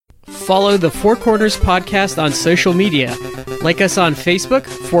Follow the Four Corners Podcast on social media. Like us on Facebook,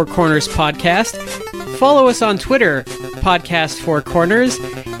 Four Corners Podcast. Follow us on Twitter, Podcast Four Corners.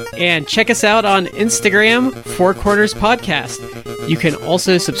 And check us out on Instagram, Four Corners Podcast. You can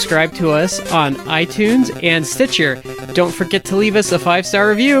also subscribe to us on iTunes and Stitcher. Don't forget to leave us a 5-star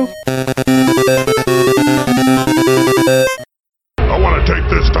review. I want to take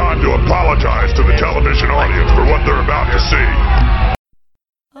this time to apologize to the television audience for what they're about to see.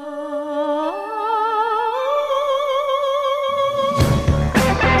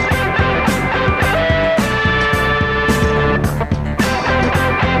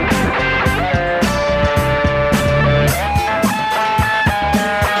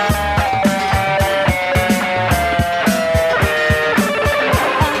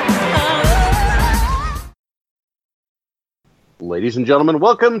 Ladies and gentlemen,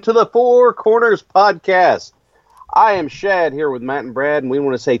 welcome to the Four Corners Podcast. I am Shad here with Matt and Brad, and we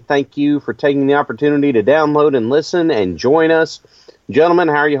want to say thank you for taking the opportunity to download and listen and join us. Gentlemen,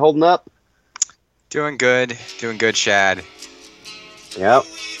 how are you holding up? Doing good, Shad. Yep.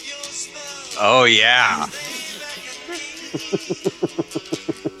 Oh, yeah.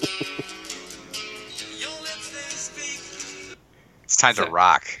 It's time to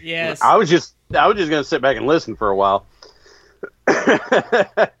rock. Yes. I was just going to sit back and listen for a while.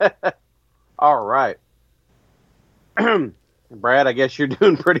 All right. Brad, I guess you're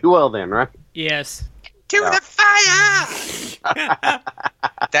doing pretty well then, right? Yes. To the fire!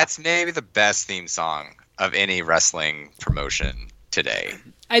 That's maybe the best theme song of any wrestling promotion today.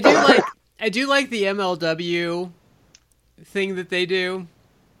 I do like the MLW thing that they do.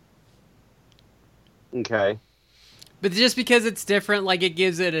 Okay. But just because it's different, like it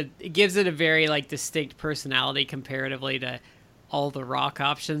gives it a very like distinct personality comparatively to all the rock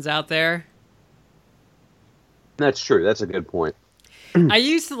options out there. That's true. That's a good point. I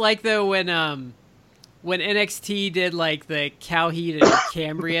used to like though when NXT did like the Cowheat and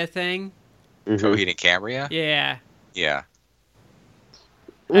Cambria thing. Mm-hmm. Cowheat and Cambria? Yeah. Yeah.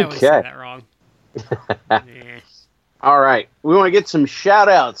 I always say that wrong. Yeah. All right. We want to get some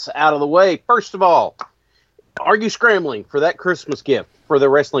shout-outs out of the way. First of all, are you scrambling for that Christmas gift for the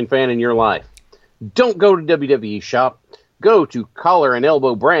wrestling fan in your life? Don't go to WWE Shop. Go to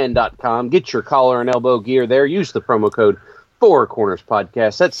collarandelbowbrand.com. Get your collar and elbow gear there. Use the promo code 4Corners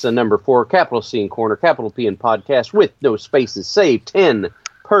Podcast. That's the number 4, capital C in corner, capital P in podcast, with no spaces. Save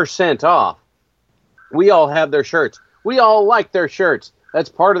 10% off. We all have their shirts. We all like their shirts. That's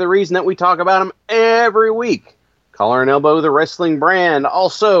part of the reason that we talk about them every week. Collar and Elbow, the wrestling brand.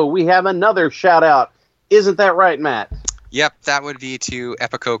 Also, we have another shout-out. Isn't that right, Matt? Yep, that would be to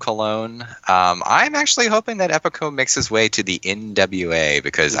Epico Cologne. I'm actually hoping that Epico makes his way to the NWA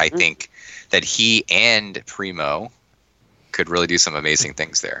because I think that he and Primo could really do some amazing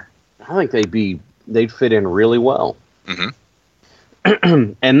things there. I think they'd fit in really well.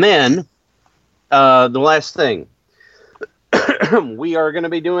 Mm-hmm. And then, the last thing. We are going to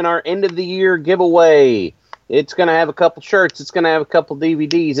be doing our end of the year giveaway. It's going to have a couple shirts. It's going to have a couple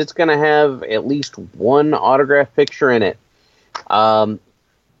DVDs. It's going to have at least one autographed picture in it.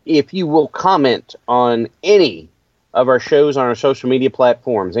 If you will comment on any of our shows on our social media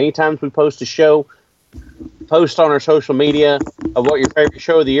platforms, anytime we post a show, post on our social media of what your favorite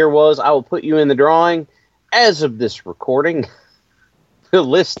show of the year was, I will put you in the drawing. As of this recording, the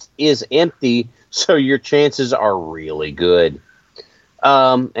list is empty, so your chances are really good.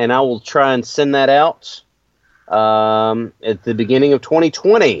 And I will try and send that out at the beginning of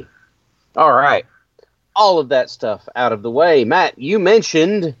 2020. All right. All of that stuff out of the way. Matt, you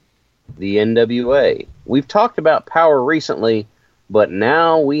mentioned the NWA. We've talked about Power recently, but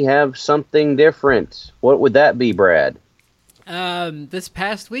now we have something different. What would that be, Brad? This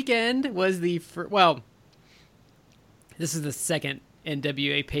past weekend was this is the second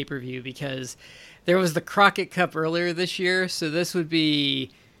NWA pay-per-view because there was the Crockett Cup earlier this year, so this would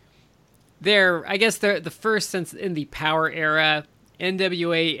be the first since in the Power era,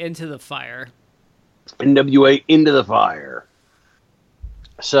 NWA Into the Fire. NWA Into the Fire.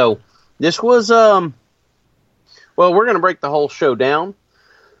 So, this was, we're going to break the whole show down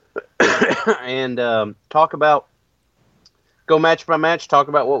and go match by match, talk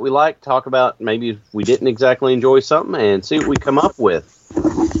about what we like, talk about maybe if we didn't exactly enjoy something, and see what we come up with.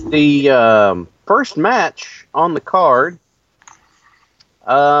 The first match on the card,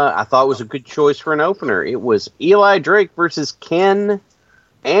 I thought was a good choice for an opener. It was Eli Drake versus Ken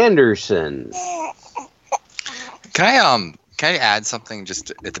Anderson. Can I add something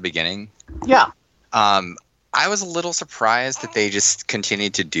just at the beginning? Yeah. I was a little surprised that they just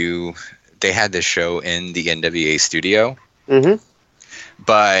continued to they had this show in the NWA studio. Mm-hmm.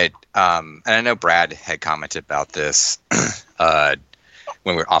 But and I know Brad had commented about this when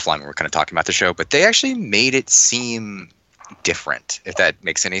we were offline. We were kind of talking about the show, but they actually made it seem different, if that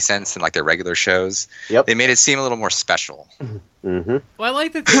makes any sense, than like their regular shows. Yep. They made it seem a little more special. Mm-hmm. Well, I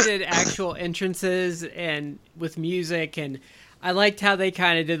like that they did actual entrances and with music, and I liked how they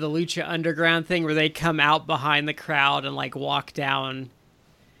kind of did the Lucha Underground thing where they come out behind the crowd and like walk down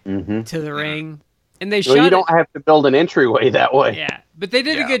to the ring. And they shot you don't have to build an entryway that way. Yeah, but they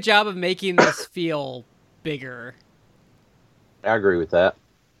did a good job of making this feel bigger. I agree with that.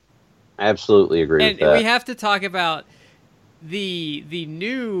 Absolutely agree with that. And we have to talk about the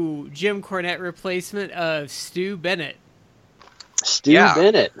new Jim Cornette replacement of Stu Bennett. Stu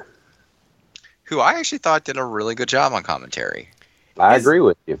Bennett. Who I actually thought did a really good job on commentary. I agree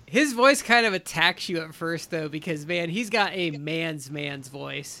with you. His voice kind of attacks you at first, though, because, man, he's got a man's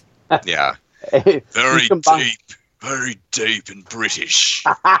voice. Yeah. Very deep and British.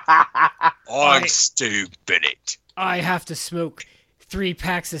 I'm Stu Bennett. I have to smoke 3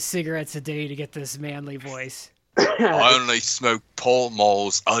 packs of cigarettes a day to get this manly voice. I only smoke Pall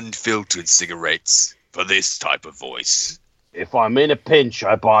Mall's unfiltered cigarettes for this type of voice. If I'm in a pinch,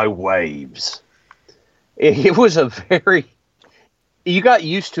 I buy waves. It was a very... You got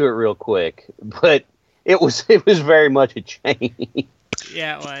used to it real quick, but it was very much a change.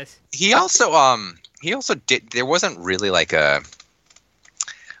 Yeah, it was. He also did. There wasn't really like a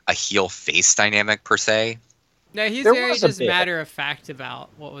heel face dynamic per se. No, he's There very was a just bit. matter of fact about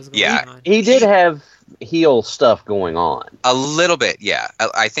what was going Yeah. on. He did have heel stuff going on. A little bit, yeah.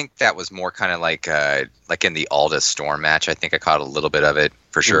 I think that was more kind of like in the Aldous Storm match. I think I caught a little bit of it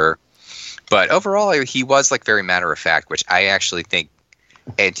for sure. But overall, he was like very matter of fact, which I actually think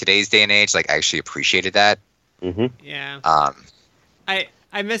in today's day and age, like I actually appreciated that. Mm-hmm. Yeah.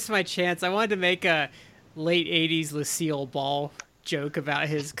 I missed my chance. I wanted to make a late 80s Lucille Ball joke about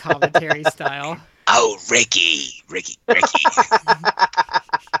his commentary style. Oh, Ricky.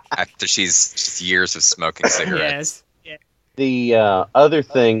 After she's just years of smoking cigarettes. Yes. The other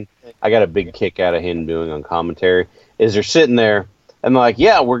thing I got a big kick out of him doing on commentary is they're sitting there and they're like,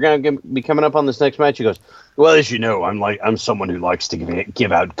 yeah, we're going to be coming up on this next match. He goes, well, as you know, I'm someone who likes to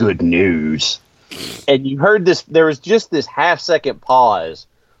give out good news. And you heard this, there was just this half-second pause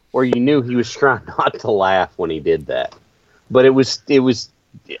where you knew he was trying not to laugh when he did that. But it was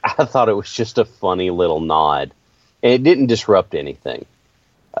I thought it was just a funny little nod. And it didn't disrupt anything.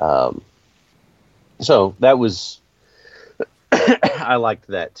 So that was, I liked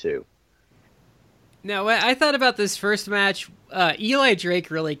that too. Now, what I thought about this first match, Eli Drake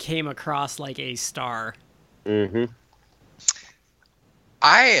really came across like a star. Mm-hmm.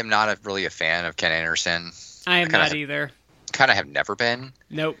 I am not really a fan of Ken Anderson. I am not either. Kind of have never been.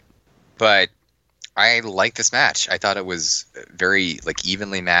 Nope. But I like this match. I thought it was very like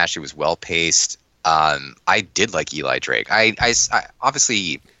evenly matched. It was well paced. I did like Eli Drake. I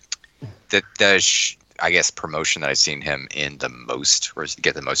obviously I guess promotion that I've seen him in the most, or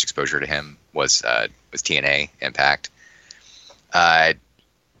get the most exposure to him was TNA Impact. And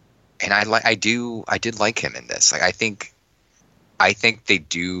I did like him in this. Like I think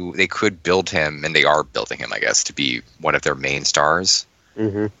they could build him, and they are building him, I guess, to be one of their main stars.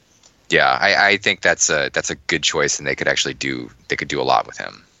 Mm-hmm. Yeah, I think that's a good choice, and they could do a lot with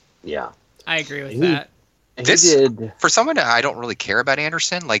him. Yeah, I agree with that. For someone I don't really care about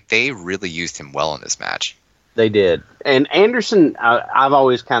Anderson, like they really used him well in this match. They did. And Anderson, I've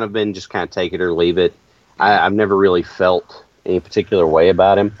always kind of been just kind of take it or leave it. I've never really felt any particular way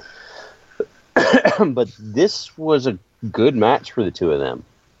about him. But this was a good match for the two of them.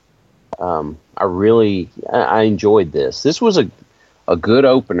 I enjoyed this. This was a good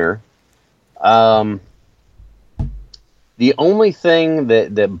opener. The only thing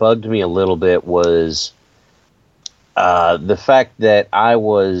that bugged me a little bit was the fact that I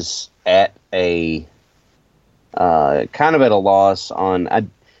was at a kind of at a loss on.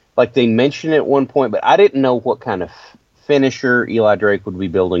 Like they mentioned at one point, but I didn't know what kind of finisher Eli Drake would be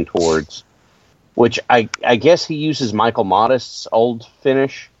building towards. Which I guess he uses Michael Modest's old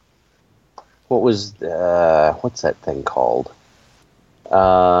finish. What was what's that thing called?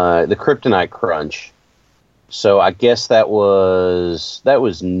 The Kryptonite Crunch. So I guess that was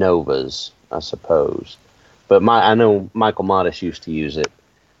Nova's, I suppose. But I know Michael Modest used to use it.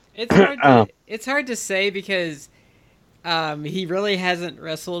 It's hard to say because he really hasn't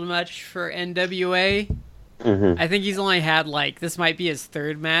wrestled much for NWA. Mm-hmm. I think he's only had this might be his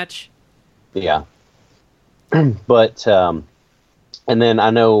third match. Yeah. But and then I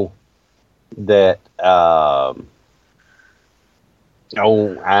know that I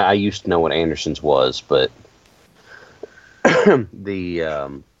used to know what Anderson's was, but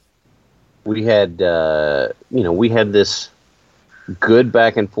We had we had this good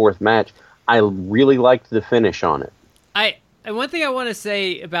back and forth match. I really liked the finish on it. And one thing I want to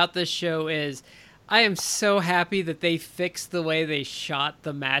say about this show is I am so happy that they fixed the way they shot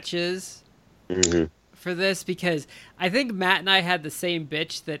the matches for this, because I think Matt and I had the same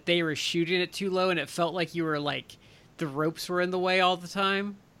bitch that they were shooting it too low and it felt like you were like the ropes were in the way all the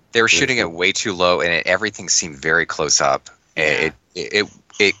time. They were shooting it way too low, and everything seemed very close up. Yeah. It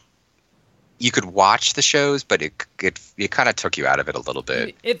you could watch the shows, but it kind of took you out of it a little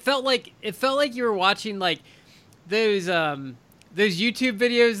bit. It felt like you were watching like those YouTube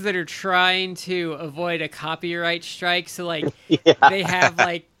videos that are trying to avoid a copyright strike. So like they have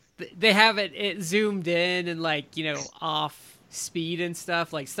it zoomed in and like, off speed and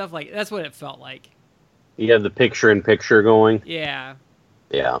stuff like that's what it felt like. You have the picture-in-picture going. Yeah.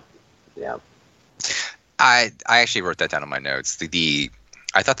 Yeah. I actually wrote that down on my notes.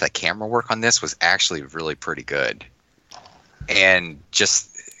 I thought the camera work on this was actually really pretty good, and just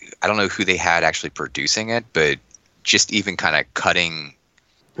I don't know who they had actually producing it, but just even kind of cutting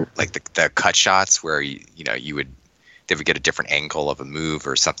like the cut shots where they would get a different angle of a move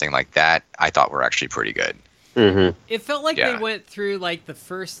or something like that, I thought were actually pretty good. Mm-hmm. It felt like they went through like the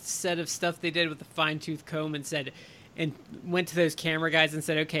first set of stuff they did with the fine-tooth comb and went to those camera guys and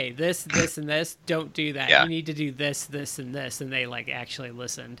said, okay, this, and this, don't do that. Yeah. You need to do this, and this, and they like actually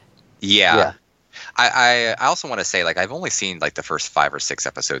listened. Yeah. I also want to say, like, I've only seen like the first 5 or 6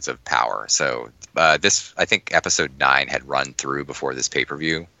 episodes of Power, so this, I think episode 9 had run through before this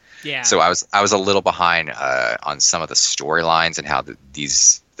pay-per-view. Yeah. So I was a little behind on some of the storylines and how the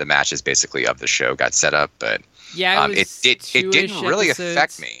matches basically of the show got set up, but it didn't really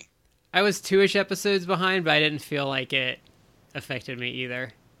affect me. I was 2-ish episodes behind, but I didn't feel like it affected me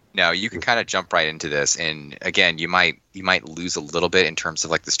either. No, you can kind of jump right into this, and again, you might lose a little bit in terms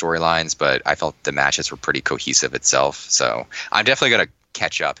of like the storylines, but I felt the matches were pretty cohesive itself. So I'm definitely gonna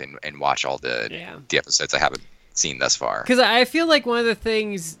catch up and watch all the episodes I haven't seen thus far. Because I feel like one of the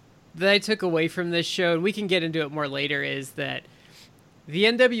things that I took away from this show, and we can get into it more later, is that the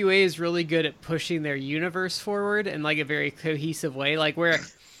NWA is really good at pushing their universe forward in like a very cohesive way. Like where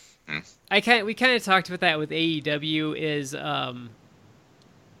we kind of talked about that with AEW is, I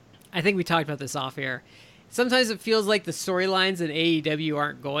think we talked about this off air. Sometimes it feels like the storylines in AEW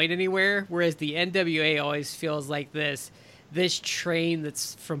aren't going anywhere, whereas the NWA always feels like this train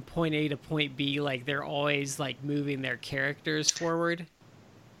that's from point A to point B. Like they're always like moving their characters forward.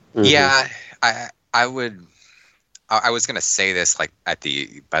 Mm-hmm. Yeah, I was gonna say this like by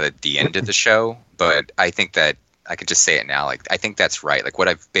the end of the show, but I think that I could just say it now. Like I think that's right. Like what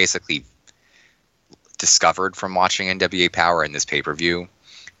I've basically discovered from watching NWA Power in this pay-per-view,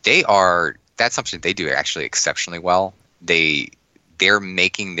 that's something they do actually exceptionally well. They're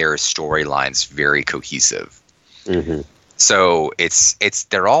making their storylines very cohesive. Mm-hmm. So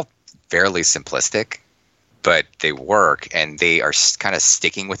they're all fairly simplistic, but they work and they are kind of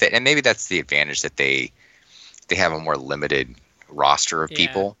sticking with it. And maybe that's the advantage that they have a more limited roster of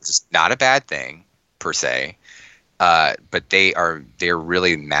people. It's not a bad thing per se. But they're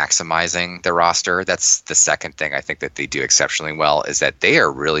really maximizing the roster. That's the second thing I think that they do exceptionally well, is that they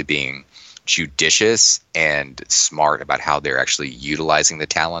are really being judicious and smart about how they're actually utilizing the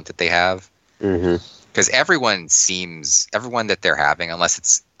talent that they have. Because everyone that they're having, unless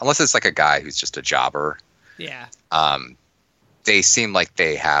it's like a guy who's just a jobber, they seem like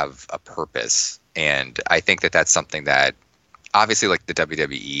they have a purpose. And I think that that's something that obviously, like the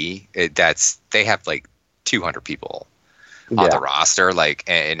WWE, they have like 200 people on the roster, like,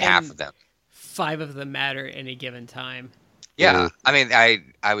 and half of them, 5 of them matter at any given time. Yeah, I mean,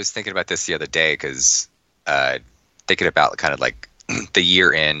 I was thinking about this the other day because thinking about kind of like the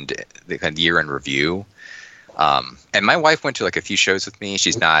year-end review. And my wife went to like a few shows with me.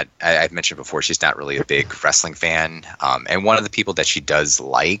 She's not, I've mentioned before, she's not really a big wrestling fan. And one of the people that she does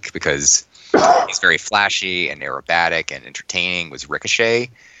like, because he's very flashy and aerobatic and entertaining, was Ricochet.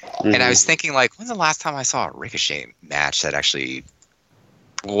 And I was thinking, like, when's the last time I saw a Ricochet match that actually,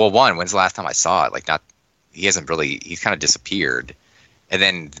 when's the last time I saw it? Like, he's kind of disappeared. And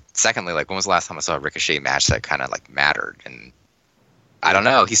then secondly, like, when was the last time I saw a Ricochet match that kind of like mattered? And I don't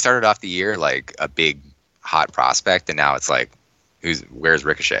know. He started off the year like a big hot prospect, and now it's like, where's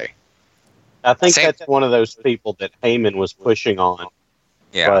Ricochet? I think that's one of those people that Heyman was pushing on.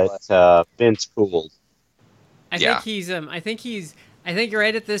 Yeah. But Vince cooled. I think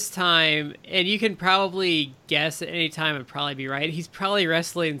right at this time, and you can probably guess at any time and probably be right, he's probably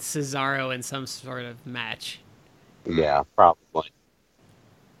wrestling Cesaro in some sort of match. Yeah, probably.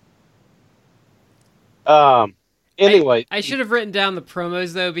 Anyway, I should have written down the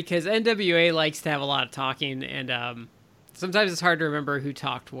promos though, because NWA likes to have a lot of talking, and sometimes it's hard to remember who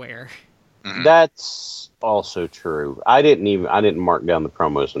talked where. that's also true. I didn't mark down the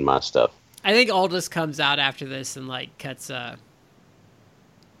promos in my stuff. I think Aldous comes out after this and like cuts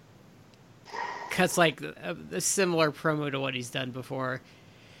like a similar promo to what he's done before.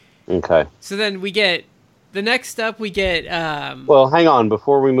 Okay. So then we get the next up. We get Well, hang on.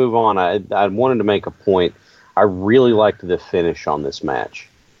 Before we move on, I wanted to make a point. I really liked the finish on this match.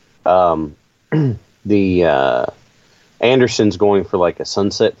 The Anderson's going for like a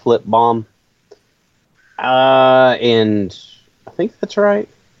sunset flip bomb. And I think that's right.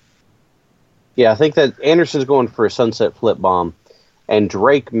 Yeah, I think that Anderson's going for a sunset flip bomb, and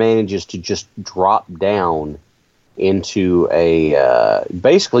Drake manages to just drop down into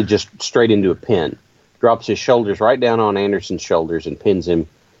basically just straight into a pin. Drops his shoulders right down on Anderson's shoulders and pins him,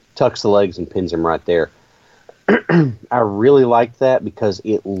 tucks the legs and pins him right there. I really liked that because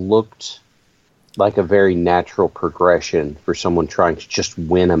it looked like a very natural progression for someone trying to just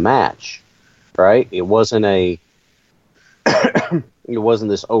win a match, right? It wasn't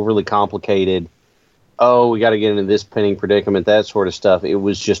this overly complicated, oh, we got to get into this pinning predicament, that sort of stuff. It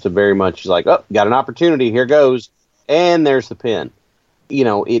was just a very much like, oh, got an opportunity, here goes, and there's the pin. You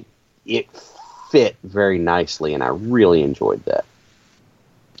know, it fit very nicely, and I really enjoyed that.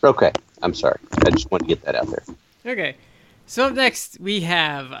 Okay, I'm sorry. I just want to get that out there. Okay. So up next we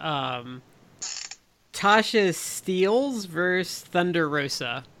have Tasha Steelz versus Thunder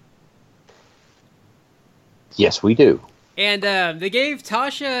Rosa. Yes, we do. And they gave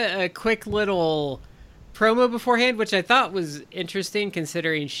Tasha a quick little promo beforehand, which I thought was interesting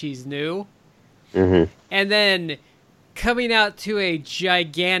considering she's new. Mm-hmm. And then coming out to a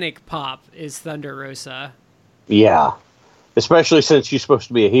gigantic pop is Thunder Rosa. Yeah. Especially since she's supposed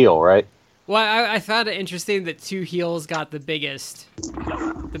to be a heel, right? Well, I found it interesting that two heels got the biggest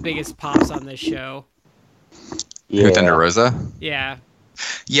pops on this show. Yeah. Who, Thunder Rosa? Yeah.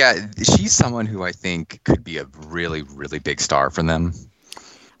 Yeah, she's someone who I think could be a really, really big star for them.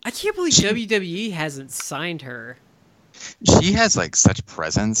 I can't believe WWE hasn't signed her. She has like such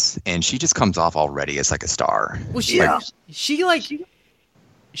presence, and she just comes off already as like a star. Well,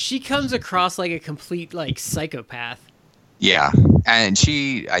 she comes across like a complete like psychopath. Yeah, and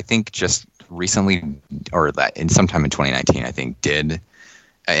she, I think, just recently, or that in sometime in 2019, I think, did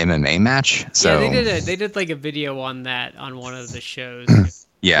an MMA match. So yeah, they did like a video on that on one of the shows.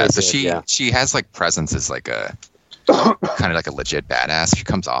 Yeah, so did, she has like presence as like a kind of like a legit badass. She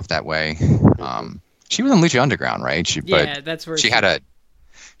comes off that way. She was in Lucha Underground, right? That's where she had a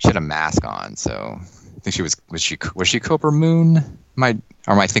mask on. So I think was she Cobra Moon?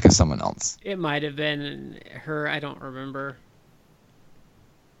 Or am I thinking of someone else? It might have been her. I don't remember.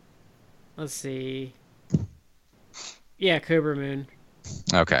 Let's see. Yeah, Cobra Moon.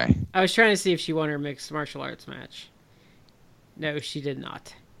 Okay. I was trying to see if she won her mixed martial arts match. No, she did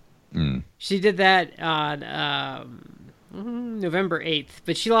not. She did that on November 8th,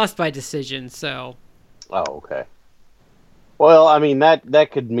 but she lost by decision, so... Oh, okay. Well, I mean,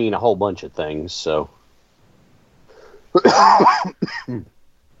 that could mean a whole bunch of things, so...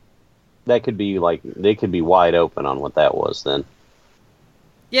 That could be like, they could be wide open on what that was then.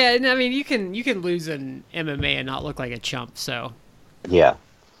 Yeah, and I mean, you can lose in MMA and not look like a chump, so... Yeah.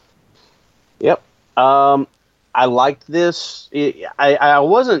 Yep. I liked this. I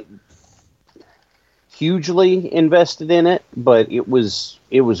wasn't hugely invested in it, but it was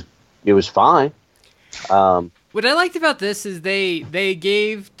fine. What I liked about this is they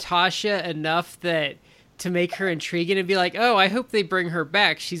gave Tasha enough that to make her intriguing and be like, oh, I hope they bring her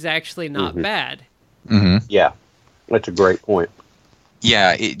back. She's actually not bad. Mm-hmm. Yeah, that's a great point.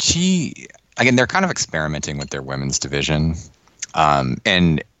 Yeah, again, they're kind of experimenting with their women's division,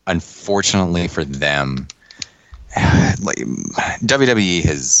 and unfortunately for them, like WWE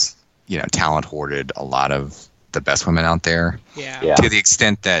has talent hoarded a lot of the best women out there. Yeah. To the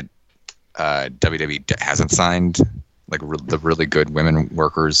extent that WWE hasn't signed like the really good women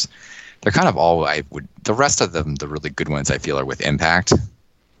workers. They're kind of all the rest of them, the really good ones I feel are with Impact,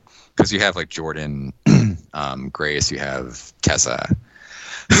 because you have like Jordan, Grace, you have Tessa,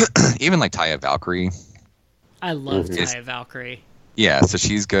 even like Taya Valkyrie. I love Taya Valkyrie. Yeah, so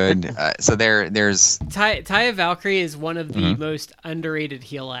she's good. So there's Taya Valkyrie is one of the most underrated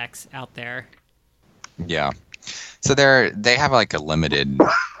heel acts out there. Yeah, so they have like a limited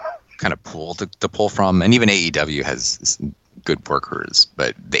kind of pool to pull from, and even AEW has good workers,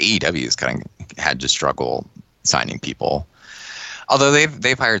 but the AEW has kind of had to struggle signing people. Although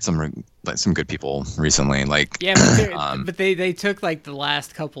they've hired some good people recently, like yeah, but they took like the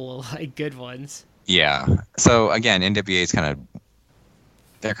last couple of like good ones. Yeah. So again, NWA is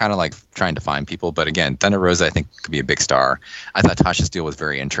they're kind of like trying to find people, but again, Thunder Rosa I think could be a big star. I thought Tasha Steele was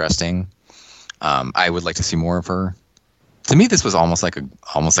very interesting. I would like to see more of her. To me, this was almost like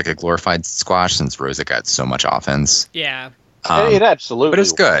a glorified squash since Rosa got so much offense. Yeah. It absolutely. But it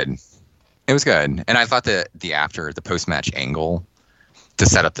was good. It was good, and I thought that the post-match angle to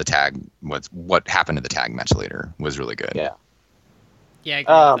set up the tag, what happened to the tag match later, was really good. Yeah. Yeah, I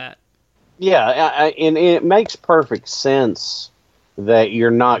agree with that. Yeah, and it makes perfect sense that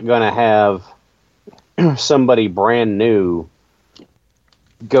you're not going to have somebody brand new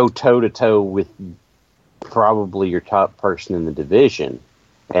go toe-to-toe with probably your top person in the division,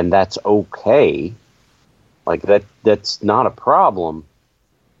 and that's okay. Like, that's not a problem.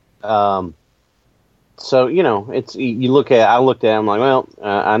 So, you know, I looked at it, I'm like, well,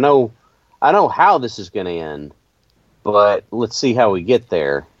 I know how this is going to end, but let's see how we get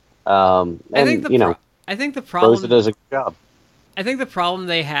there. I think the problem Rosa does a good job. I think the problem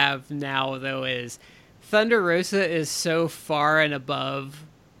they have now, though, is Thunder Rosa is so far and above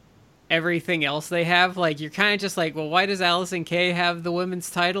everything else they have. Like, you're kind of just like, well, why does Allison Kay have the women's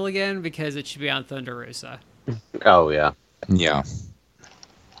title again? Because it should be on Thunder Rosa. Oh, yeah. Yeah.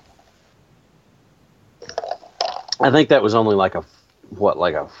 I think that was only like a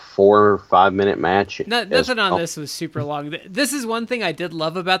 4 or 5 minute match. Nothing on this was super long. This is one thing I did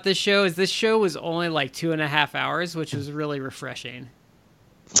love about this show, is this show was only like 2.5 hours, which was really refreshing.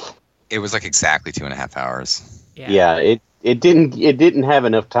 It was like exactly 2.5 hours. Yeah, it didn't have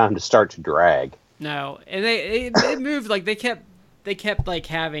enough time to start to drag. No, and it moved, like they kept like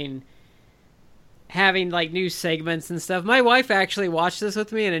having like new segments and stuff. My wife actually watched this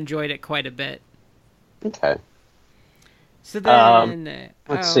with me and enjoyed it quite a bit. Okay. So then,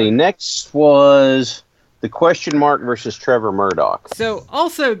 let's see. Next was the Question Mark versus Trevor Murdoch. So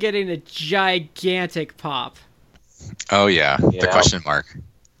also getting a gigantic pop. Oh yeah, the Question Mark.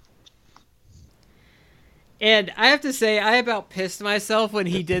 And I have to say, I about pissed myself when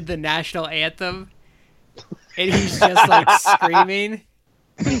he did the national anthem, and he's just like screaming.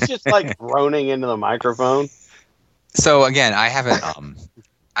 He's just like groaning into the microphone. So again, I haven't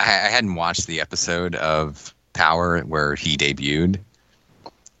I hadn't watched the episode of Power where he debuted,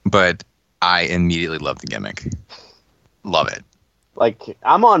 but I immediately loved the gimmick. Love it. Like,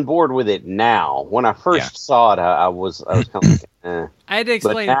 I'm on board with it now. When I first saw it, I was kind of like, eh. I had to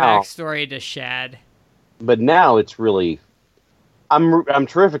explain the backstory to Shad. But now it's really, I'm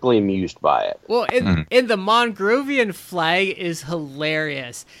terrifically amused by it. Well, and the Mongrovian flag is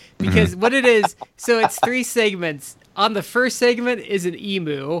hilarious because what it is, so it's 3 segments. On the first segment is an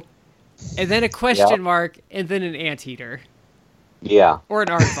emu, and then a question mark, and then an anteater. Yeah. Or an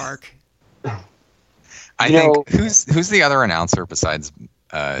aardvark. I think who's the other announcer besides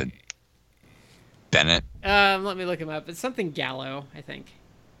Bennett? Let me look him up. It's something Gallo, I think.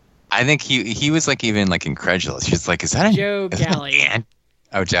 I think he was like even like incredulous. He's like, "Is that Joe Galley?"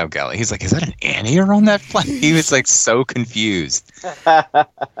 Oh, Joe Galley. He's like, "Is that an anteater on that flag?" He was like so confused.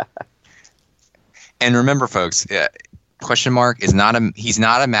 And remember, folks, Question Mark is he's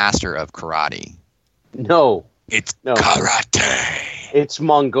not a master of karate. No, it's karate. It's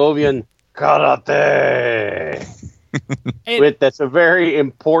Mongolian karate. That's a very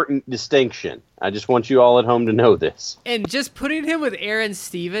important distinction. I just want you all at home to know this. And just putting him with Aaron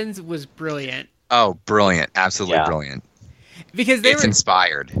Stevens was brilliant. Oh, brilliant. Absolutely brilliant. Because it's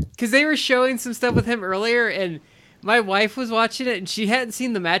inspired. Because they were showing some stuff with him earlier, and my wife was watching it, and she hadn't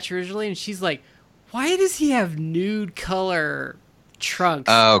seen the match originally, and she's like, why does he have nude color trunks?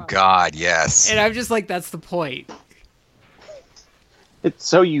 Oh, God, yes. And I'm just like, that's the point. It's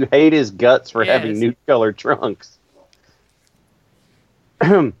so you hate his guts for having nude colored trunks.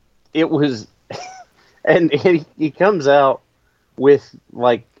 It was... And he comes out with,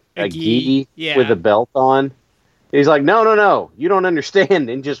 like, a gi with a belt on. He's like, no, you don't understand.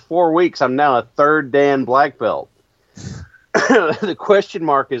 In just 4 weeks, I'm now a 3rd Dan black belt. The Question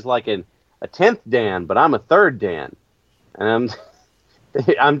Mark is like a 10th Dan, but I'm a 3rd Dan. And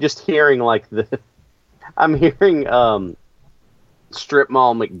I'm just hearing, like, I'm hearing Strip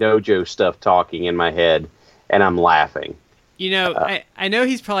Mall McDojo stuff talking in my head, and I'm laughing. You know, I know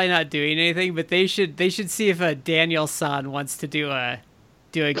he's probably not doing anything, but they should see if Daniel San wants to do a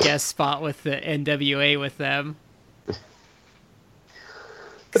guest spot with the NWA with them.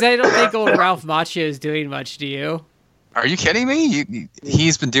 Because I don't think old Ralph Macchio is doing much. Do you? Are you kidding me?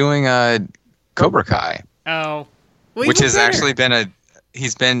 He's been doing Cobra Kai. Oh, which has actually been a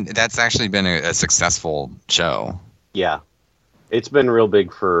successful show. Yeah, it's been real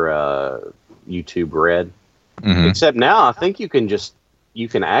big for YouTube Red. Mm-hmm. Except now, I think you can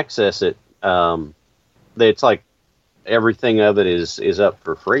access it It's like everything of it is up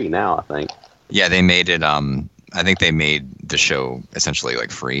for free now, I think. Yeah, they made it. I think they made the show essentially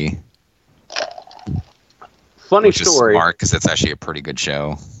like free. Funny which story. Is smart because it's actually a pretty good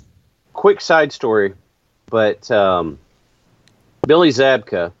show. Quick side story, but Billy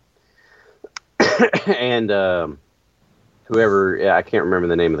Zabka and whoever, I can't remember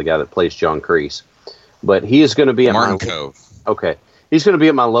the name of the guy that plays John Kreese, but he is going to be at Martin Cove. Okay, he's going to be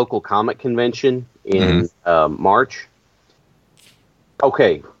at my local comic convention in March.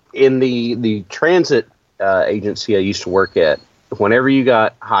 Okay, in the transit agency I used to work at, whenever you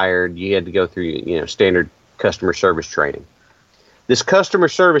got hired, you had to go through standard customer service training. This customer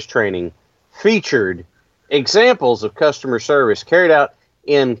service training featured examples of customer service carried out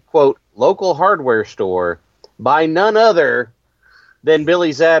in, quote, local hardware store by none other than Billy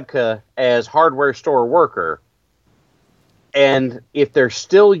Zabka as hardware store worker. And if they're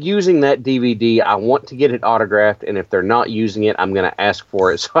still using that DVD, I want to get it autographed. And if they're not using it, I'm going to ask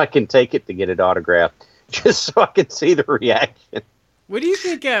for it so I can take it to get it autographed, just so I can see the reaction. What do you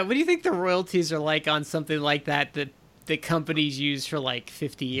think? What do you think the royalties are like on something like that companies use for like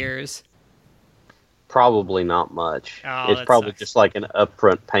 50 years? Probably not much. Oh, it's probably just like an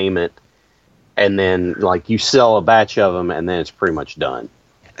upfront payment, and then like you sell a batch of them, and then it's pretty much done.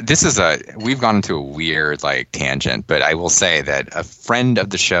 We've gone into a weird like tangent, but I will say that a friend of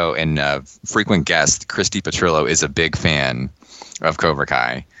the show and a frequent guest, Christy Petrillo, is a big fan of Cobra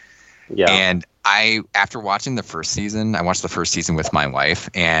Kai. Yeah. And after watching the first season, I watched the first season with my wife,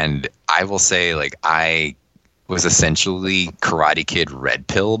 and I will say like I was essentially Karate Kid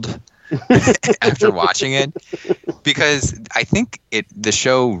red-pilled after watching it, because I think the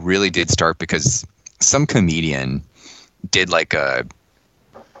show really did start because some comedian did like an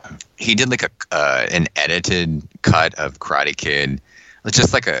edited cut of Karate Kid,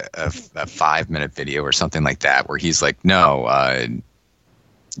 just like a 5-minute video or something like that, where he's like, no,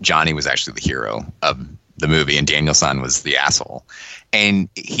 Johnny was actually the hero of the movie and Daniel-san was the asshole. And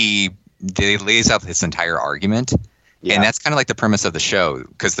they lays out this entire argument. Yeah. And that's kind of like the premise of the show,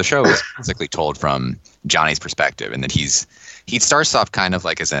 because the show is basically told from Johnny's perspective, and that he starts off kind of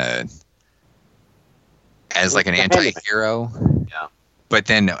like as an anti-hero. Yeah. But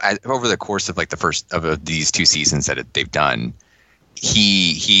then over the course of like the first of these 2 seasons that they've done,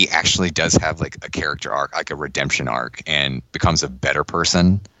 he actually does have like a character arc, like a redemption arc, and becomes a better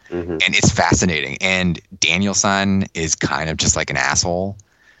person. Mm-hmm. And it's fascinating. And Daniel-san is kind of just like an asshole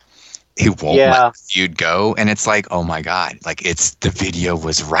who won't let the feud go. And it's like, oh my God, like the video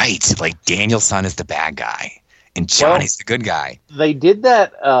was right. Like Daniel-san is the bad guy and Johnny's the good guy. They did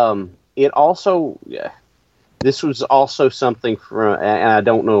that. It also, this was also something from, and I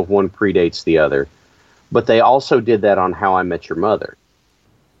don't know if one predates the other, but they also did that on How I Met Your Mother,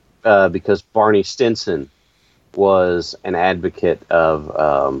 because Barney Stinson was an advocate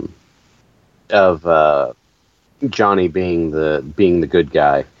of Johnny being the good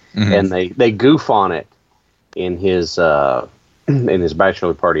guy, and they goof on it in his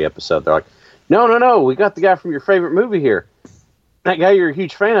bachelor party episode. They're like, no, we got the guy from your favorite movie here. That guy you're a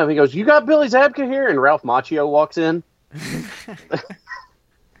huge fan of. He goes, you got Billy Zabka here, and Ralph Macchio walks in.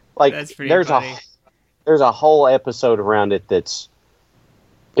 Like that's pretty there's funny. There's a whole episode around it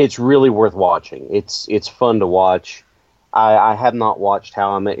it's really worth watching. It's fun to watch. I have not watched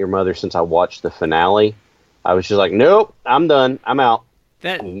How I Met Your Mother since I watched the finale. I was just like, nope, I'm done. I'm out.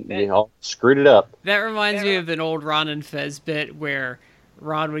 That screwed it up. That reminds me of an old Ron and Fez bit where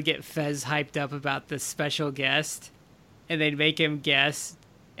Ron would get Fez hyped up about the special guest, and they'd make him guess,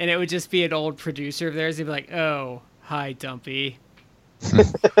 and it would just be an old producer of theirs. He'd be like, oh, hi, Dumpy.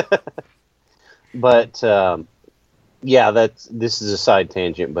 But this is a side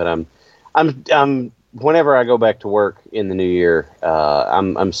tangent. But I'm whenever I go back to work in the new year,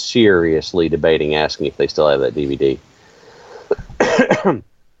 I'm seriously debating asking if they still have that DVD.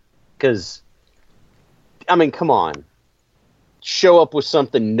 Because, I mean, come on, show up with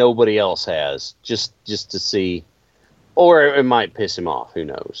something nobody else has, just to see, or it might piss him off. Who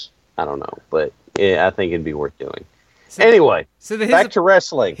knows? I don't know, but I think it'd be worth doing. Anyway, back to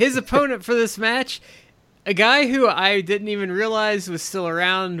wrestling. His opponent for this match, a guy who I didn't even realize was still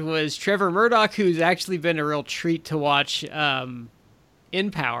around, was Trevor Murdoch, who's actually been a real treat to watch in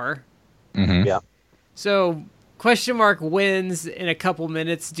Power. Mm-hmm. Yeah. So, Question Mark wins in a couple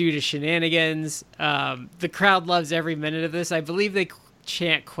minutes due to shenanigans. The crowd loves every minute of this. I believe they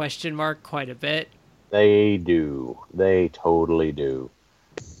chant Question Mark quite a bit. They do. They totally do.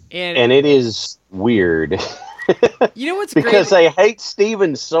 And it is weird. You know what's because great? they hate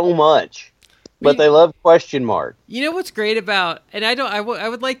Steven so much. But they love question mark. You know what's great about, and I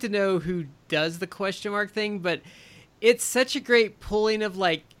would like to know who does the question mark thing, but it's such a great pulling of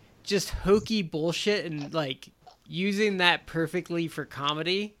like just hokey bullshit and like using that perfectly for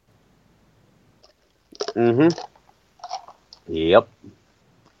comedy. Mm-hmm. Yep.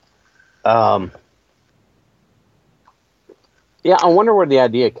 Yeah, I wonder where the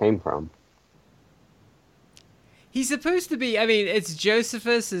idea came from. He's supposed to be. I mean, it's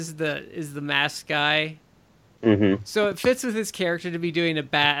Josephus is the masked guy, Mm-hmm. so it fits with his character to be doing a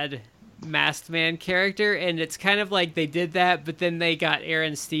bad masked man character, and it's kind of like they did that, but then they got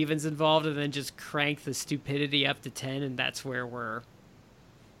Aaron Stevens involved, and then just cranked the stupidity up to 10, and that's where we're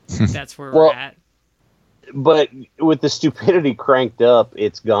we're at. But with the stupidity cranked up,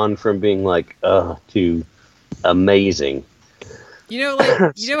 it's gone from being like to amazing. You know,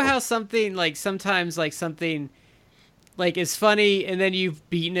 like you know how something like sometimes like something like is funny, and then you've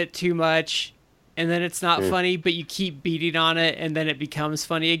beaten it too much, and then it's not funny, but you keep beating on it, and then it becomes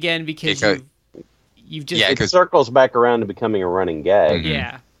funny again because you've just it circles back around to becoming a running gag.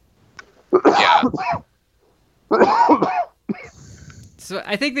 Yeah. Yeah. So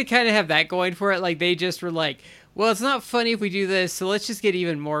I think they kind of have that going for it. Like they just were like, well, it's not funny if we do this, so let's just get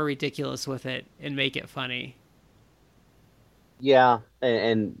even more ridiculous with it and make it funny. Yeah,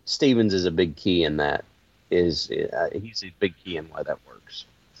 and Stevens is a big key in that. He's a big key in why that works.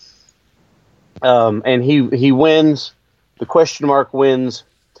 And he wins. The question mark wins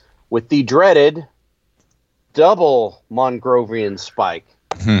with the dreaded double Mongrovian spike.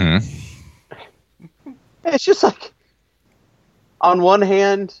 Mm-hmm. It's just like, on one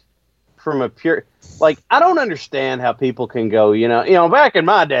hand, from a pure, like, I don't understand how people can go, you know, back in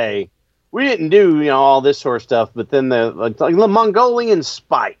my day, we didn't do, all this sort of stuff, but then the Mongolian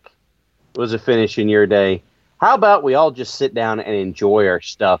spike was a finish in your day. How about we all just sit down and enjoy our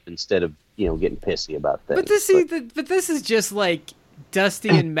stuff instead of, getting pissy about things? But this is just like Dusty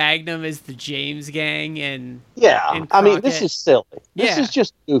and Magnum is the James Gang, and yeah, I mean, this is silly. This is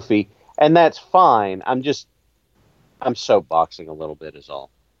just goofy, and that's fine. I'm soapboxing a little bit is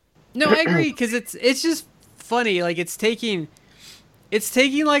all. No, I agree, because it's just funny. Like it's taking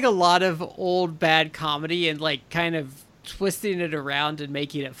like a lot of old bad comedy and like kind of twisting it around and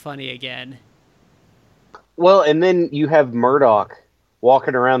making it funny again. Well, and then you have Murdoch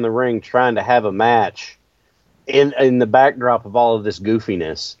walking around the ring trying to have a match in the backdrop of all of this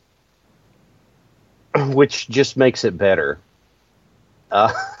goofiness, which just makes it better.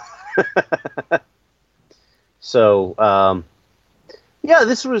 So, yeah,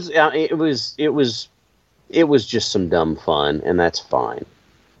 this was it was just some dumb fun, and that's fine.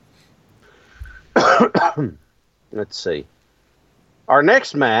 Let's see. Our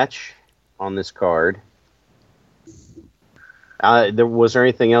next match on this card. Was there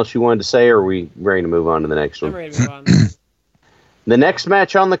anything else you wanted to say, or are we ready to move on to the next one? I'm ready to move on. The next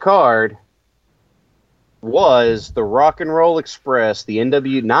match on the card was the Rock and Roll Express, the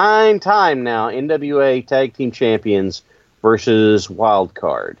 9-time now NWA Tag Team Champions versus Wild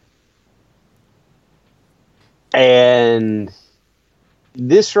Card. And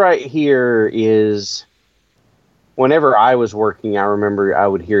this right here is, whenever I was working, I remember I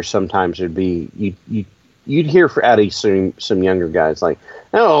would hear sometimes there'd be, you'd hear out of some younger guys like,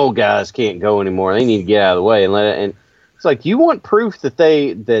 "Oh, guys can't go anymore. They need to get out of the way and let it." And it's like, you want proof that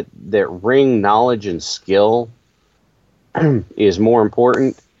that ring knowledge and skill is more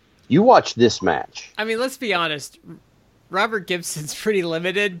important? You watch this match. I mean, let's be honest. Robert Gibson's pretty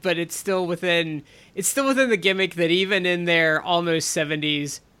limited, but it's still within the gimmick that even in their almost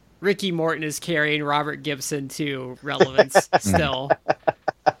 70s, Ricky Morton is carrying Robert Gibson to relevance still.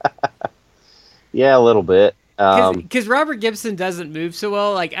 Yeah, a little bit. Because Robert Gibson doesn't move so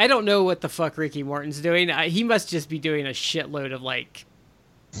well. Like, I don't know what the fuck Ricky Morton's doing. He must just be doing a shitload of, like,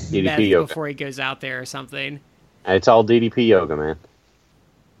 DDP yoga before he goes out there or something. It's all DDP yoga, man.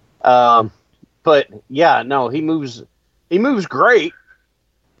 But, yeah, no, he moves great.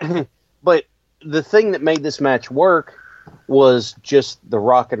 But the thing that made this match work was just the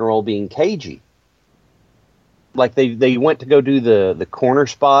Rock and Roll being cagey. Like, they went to go do the corner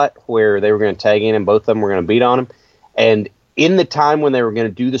spot where they were going to tag in and both of them were going to beat on him. And in the time when they were going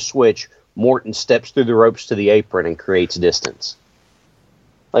to do the switch, Morton steps through the ropes to the apron and creates distance.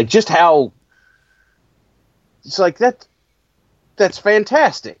 Like, just how... It's like, that's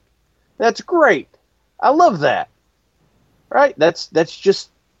fantastic. That's great. I love that. Right? That's just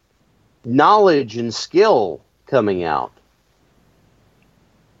knowledge and skill coming out.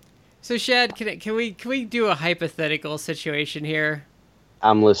 So Shad, can we do a hypothetical situation here?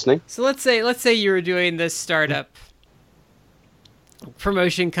 I'm listening. So let's say you were doing this startup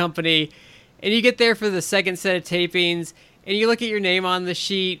promotion company, and you get there for the second set of tapings, and you look at your name on the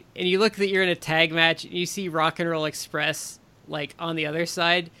sheet, and you look that you're in a tag match, and you see Rock and Roll Express like on the other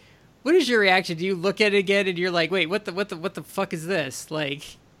side. What is your reaction? Do you look at it again and you're like, wait, what the fuck is this?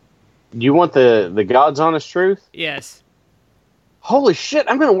 Like, You want the God's honest truth? yes. Holy shit!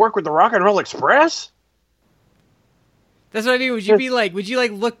 I'm going to work with the Rock and Roll Express. That's what I mean. Would you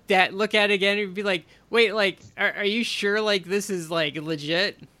look at it again and be like, wait, like, are you sure like this is like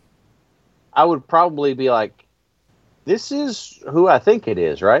legit? I would probably be like, "This is who I think it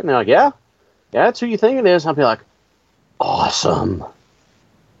is, right?" And they're like, "Yeah, that's who you think it is." I'll be like, "Awesome,"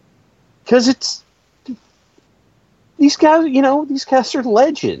 because it's these guys. These guys are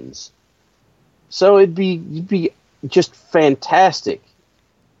legends. So it'd be just fantastic.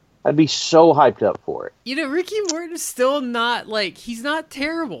 I'd be so hyped up for it. Ricky Morton's still not like he's not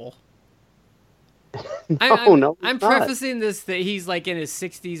terrible. No, no, I'm he's not. prefacing this that he's like in his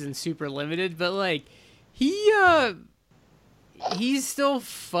 60s and super limited, but like he's still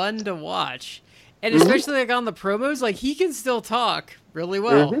fun to watch, and especially like on the promos, like he can still talk really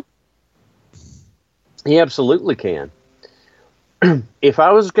well. He absolutely can. If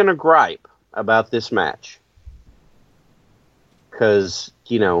I was gonna gripe about this match, because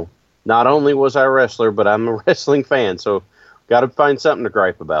not only was I a wrestler, but I'm a wrestling fan, so got to find something to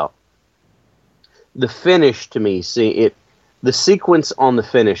gripe about. The finish to me, the sequence on the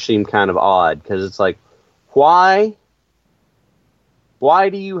finish seemed kind of odd, because it's like, why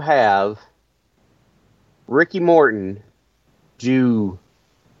do you have Ricky Morton do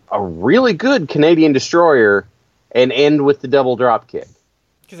a really good Canadian Destroyer and end with the double drop kick?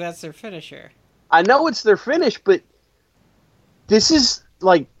 Because that's their finisher. I know it's their finish, but this is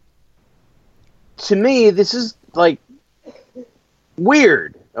like, to me, this is like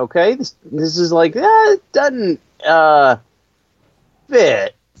weird. Okay, this is like it doesn't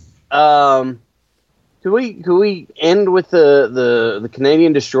fit. Could we end with the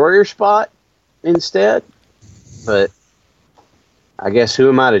Canadian Destroyer spot instead? But I guess who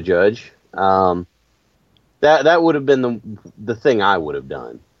am I to judge? That would have been the thing I would have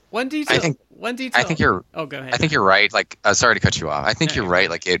done. One detail. I think you're. Oh, go ahead. I think you're right. Like, sorry to cut you off. I think you're right.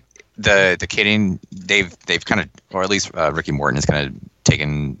 Like the Canadian, they've kind of, or at least Ricky Morton has kind of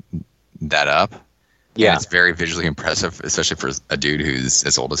taken that up. Yeah, and it's very visually impressive, especially for a dude who's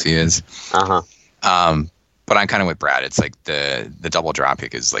as old as he is. Uh-huh. But I'm kind of with Brad. It's like the double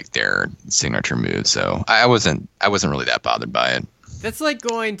dropkick is like their signature move. So I wasn't really that bothered by it. That's like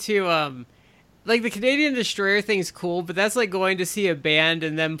going to like the Canadian Destroyer thing's cool, but that's like going to see a band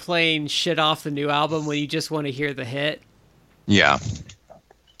and them playing shit off the new album when you just want to hear the hit. Yeah.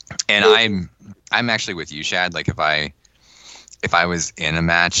 And I'm actually with you, Shad. Like if I was in a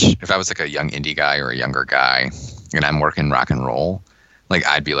match, if I was like a young indie guy or a younger guy and I'm working rock and roll, like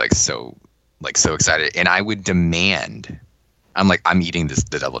I'd be so excited, and I would demand, I'm eating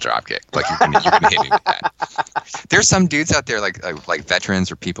the double drop kick. Like you're gonna hit me with that. There's some dudes out there like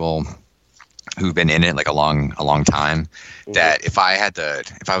veterans or people who've been in it like a long time, that if I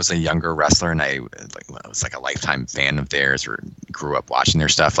was a younger wrestler and I was like a lifetime fan of theirs or grew up watching their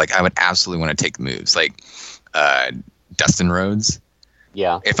stuff, like I would absolutely want to take moves like Dustin Rhodes.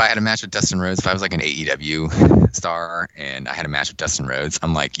 Yeah. If I had a match with Dustin Rhodes, if I was like an AEW star and I had a match with Dustin Rhodes,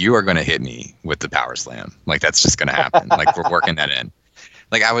 I'm like, you are going to hit me with the power slam. Like that's just going to happen. Like we're working that in.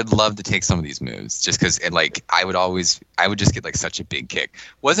 Like I would love to take some of these moves just because I would just get like such a big kick.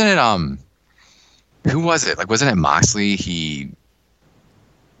 Wasn't it who was it? Like wasn't it Moxley?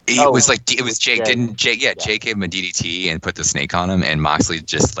 It was Jake. Didn't Jake? Yeah, Jake gave him a DDT and put the snake on him, and Moxley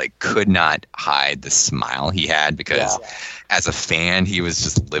just like could not hide the smile he had because, as a fan, he was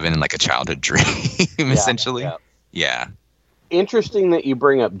just living in like a childhood dream, essentially. Yeah. Interesting that you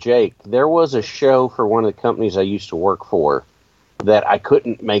bring up Jake. There was a show for one of the companies I used to work for that I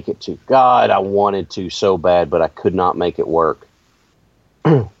couldn't make it to. God, I wanted to so bad, but I could not make it work.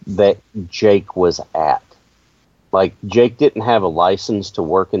 That Jake was at. Like, Jake didn't have a license to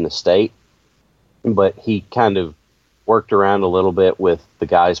work in the state, but he kind of worked around a little bit with the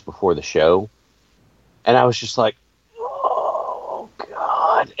guys before the show. And I was just like, oh,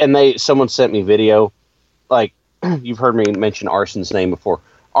 God. And someone sent me video. Like, you've heard me mention Arson's name before.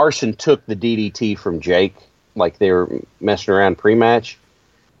 Arson took the DDT from Jake, like they were messing around pre-match.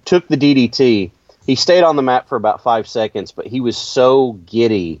 Took the DDT. He stayed on the mat for about 5 seconds, but he was so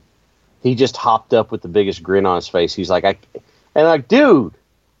giddy. He just hopped up with the biggest grin on his face. He's like, dude,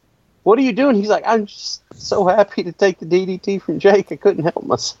 what are you doing? He's like, I'm just so happy to take the DDT from Jake. I couldn't help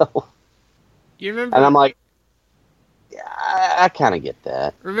myself. You remember? And I'm like, I kind of get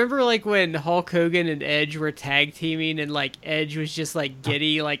that. Remember, like, when Hulk Hogan and Edge were tag teaming, and like Edge was just like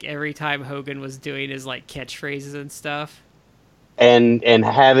giddy, like every time Hogan was doing his like catchphrases and stuff. And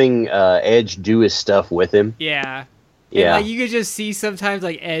having Edge do his stuff with him. Yeah. Yeah. And, like, you could just see sometimes,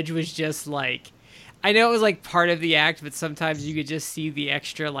 like, Edge was just, like... I know it was, like, part of the act, but sometimes you could just see the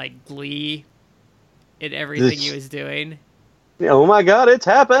extra, like, glee in everything he was doing. Oh, my God, it's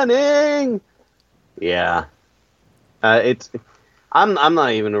happening! Yeah. I'm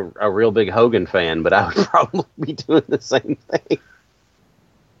not even a real big Hogan fan, but I would probably be doing the same thing.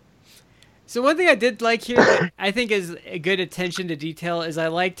 So one thing I did like here that I think is a good attention to detail is I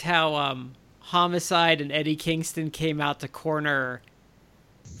liked how Homicide and Eddie Kingston came out to corner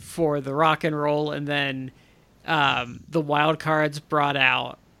for the Rock and Roll, and then the Wild Cards brought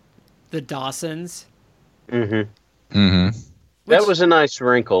out the Dawsons. Mm-hmm. Mm-hmm. That was a nice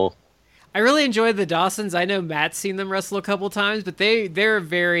wrinkle. I really enjoyed the Dawsons. I know Matt's seen them wrestle a couple times, but they're a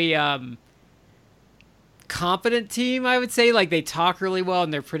very competent team, I would say. Like, they talk really well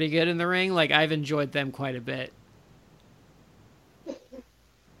and they're pretty good in the ring. Like, I've enjoyed them quite a bit.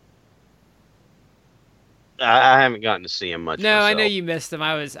 I haven't gotten to see him much. No, myself. I know you missed them.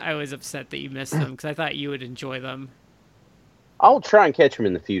 I was upset that you missed them because I thought you would enjoy them. I'll try and catch them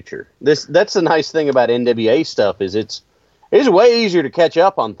in the future. That's the nice thing about NWA stuff is it's way easier to catch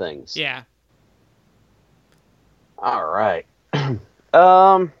up on things. Yeah. All right.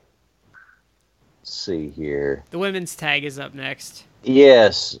 Let's see here. The women's tag is up next.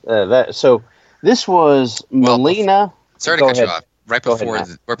 Yes, so this was Melina. Sorry to cut you off. Right Go before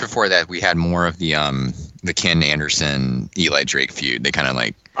ahead, right before that, we had more of the Ken Anderson Eli Drake feud. They kind of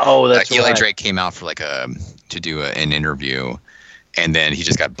like that's Eli right. Drake came out for to do an interview, and then he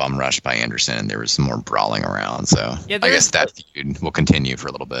just got bum rushed by Anderson, and there was some more brawling around. So Yeah, I guess that feud will continue for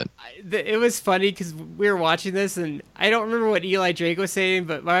a little bit. It was funny because we were watching this, and I don't remember what Eli Drake was saying,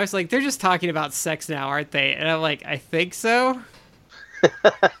 but I was like, they're just talking about sex now, aren't they? And I'm like, I think so.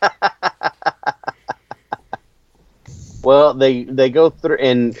 Well, they go through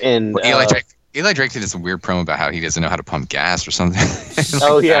and Well, Eli Drake did this weird promo about how he doesn't know how to pump gas or something.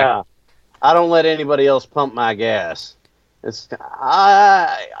 oh yeah, I don't let anybody else pump my gas.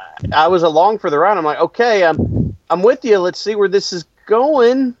 I was along for the ride. I'm like, okay, I'm with you. Let's see where this is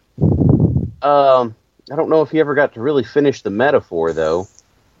going. I don't know if he ever got to really finish the metaphor though.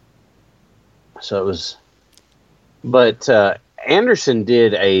 So it was, but Anderson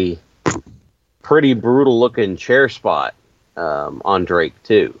did a pretty brutal looking chair spot on Drake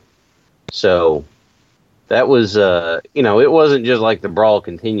too. So that was it wasn't just like the brawl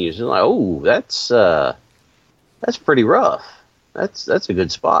continues. It's like, oh, that's pretty rough. That's a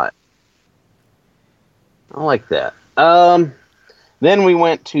good spot. I like that. Then we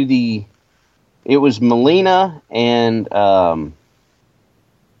went to it was Melina and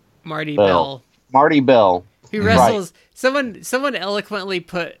Marty Bell. Marty Bell. Who wrestles someone eloquently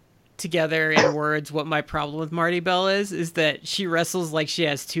put together in words what my problem with Marty Bell is that she wrestles like she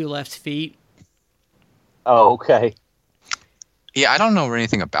has two left feet. Oh, okay. Yeah, I don't know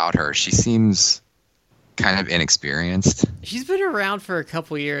anything about her. She seems kind of inexperienced. She's been around for a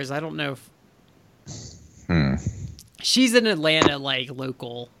couple years. I don't know if she's in Atlanta, like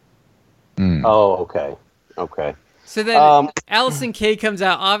local. Oh, okay. Okay. So then Allison Kay comes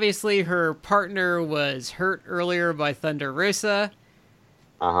out. Obviously, her partner was hurt earlier by Thunder Rosa.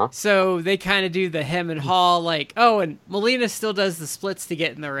 Uh-huh. So they kind of do the hem and haw, like, oh, and Melina still does the splits to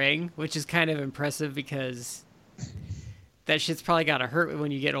get in the ring, which is kind of impressive because that shit's probably got to hurt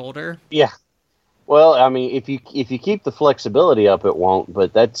when you get older. Yeah. Well, I mean, if you keep the flexibility up, it won't.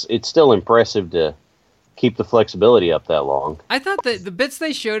 But it's still impressive to keep the flexibility up that long. I thought that the bits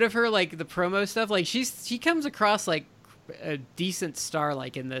they showed of her, like the promo stuff, like she comes across like a decent star,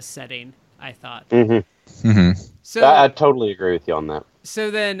 like in this setting. I thought. Mm-hmm. Mm-hmm. So I totally agree with you on that.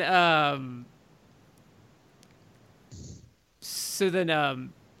 So then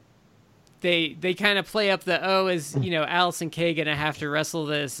they kind of play up the is Allison Kay gonna have to wrestle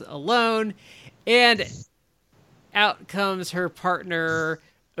this alone, and out comes her partner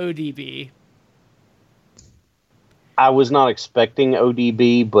ODB. I was not expecting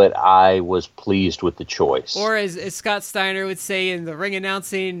ODB, but I was pleased with the choice. Or as Scott Steiner would say in the ring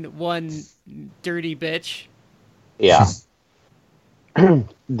announcing, one dirty bitch. Yeah. I've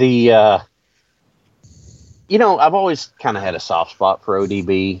always kind of had a soft spot for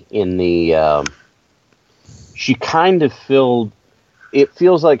ODB in she kind of it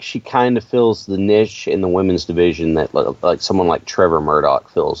feels like she kind of fills the niche in the women's division that like someone like Trevor Murdoch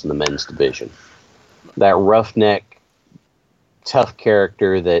fills in the men's division. That roughneck, tough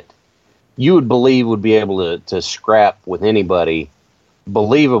character that you would believe would be able to scrap with anybody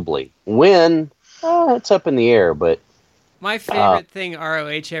believably. When, it's up in the air, but My favorite thing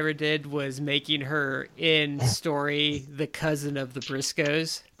ROH ever did was making her in story the cousin of the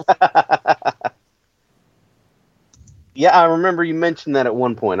Briscoes. yeah, I remember you mentioned that at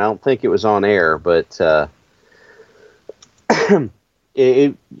one point. I don't think it was on air, but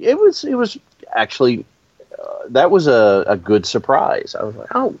it was actually that was a good surprise. I was like,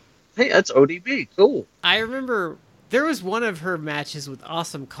 oh, hey, that's ODB, cool. I remember there was one of her matches with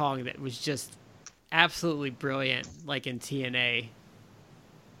Awesome Kong that was just absolutely brilliant, like in TNA.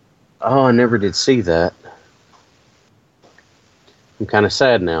 Oh, I never did see that. I'm kind of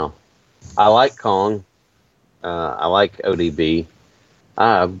sad now. I like Kong. I like ODB.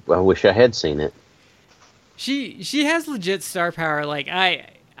 I wish I had seen it. She has legit star power. Like I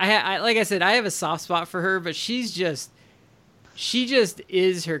like I said, I have a soft spot for her, but she just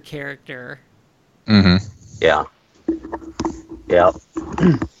is her character. Mm-hmm. Yeah. Yeah.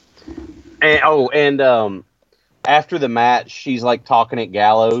 And after the match, she's like talking at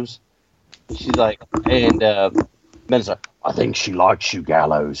Gallows. She's like, and Ben's like, I think she likes you,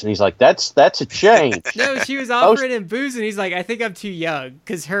 Gallows. And he's like, that's a change. No, she was offering him booze, and he's like, I think I'm too young,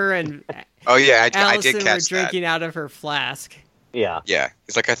 because her and Oh yeah, I Allison did were catch drinking that. out of her flask. Yeah. Yeah,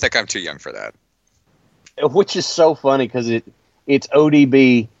 he's like, I think I'm too young for that. Which is so funny because it's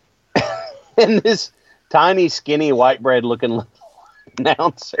ODB and this tiny, skinny, white bread looking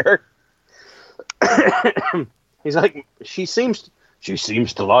announcer. He's like, she seems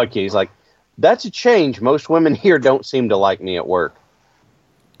to like you. He's like, that's a change. Most women here don't seem to like me at work.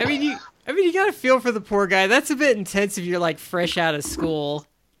 I mean, you gotta feel for the poor guy. That's a bit intense if you're like fresh out of school.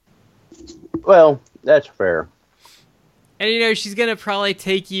 Well, that's fair. And she's gonna probably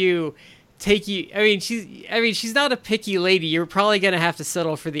take you. I mean, she's not a picky lady. You're probably gonna have to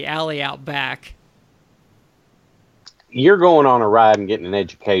settle for the alley out back. You're going on a ride and getting an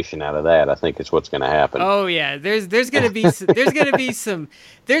education out of that. I think is what's going to happen. Oh yeah, there's gonna be some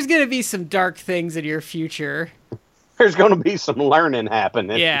dark things in your future. There's going to be some learning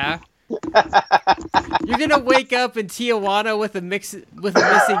happening. Yeah. You're gonna wake up in Tijuana with a missing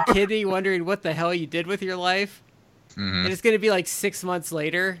kidney, wondering what the hell you did with your life. Mm-hmm. And it's going to be like 6 months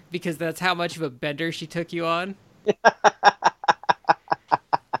later because that's how much of a bender she took you on.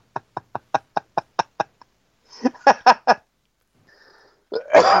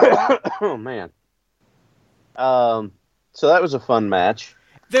 Oh, man. So that was a fun match.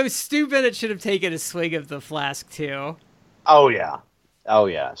 Though Stu Bennett should have taken a swig of the flask, too. Oh, yeah.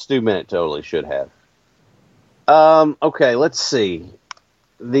 Stu Bennett totally should have. Okay, let's see.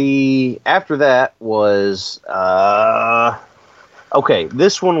 After that was okay.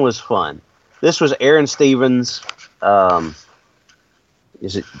 This one was fun. This was Aaron Stevens.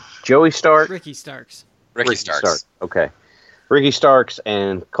 Is it Joey Stark? Ricky Starks. Ricky Starks. Okay, Ricky Starks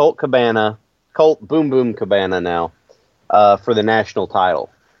and Colt Boom Boom Cabana now for the national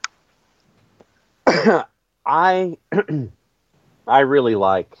title. I really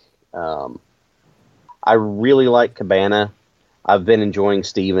like Cabana. I've been enjoying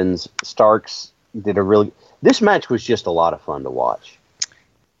Stevens. Starks did this match was just a lot of fun to watch.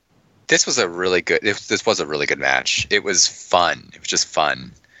 This was a really good match. It was fun. It was just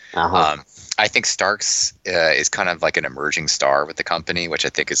fun. Uh-huh. I think Starks is kind of like an emerging star with the company, which I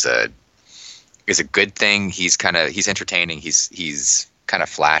think is a good thing. He's entertaining. He's kind of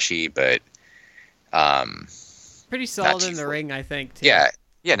flashy, but pretty solid in the ring, I think. Too.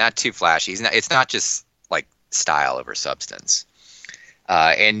 Yeah, not too flashy. It's not just like style over substance.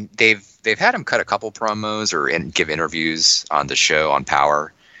 And they've had him cut a couple promos or give interviews on the show on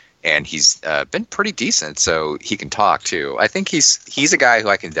Power, and he's been pretty decent. So he can talk too. I think he's a guy who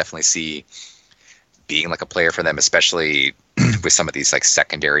I can definitely see being like a player for them, especially with some of these like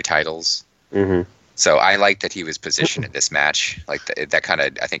secondary titles. Mm-hmm. So I like that he was positioned in this match. Like that kind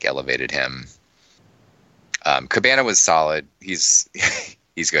of I think elevated him. Cabana was solid.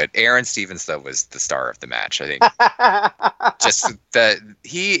 He's good. Aaron Stevens though was the star of the match. I think just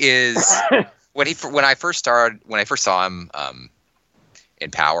he is when I first saw him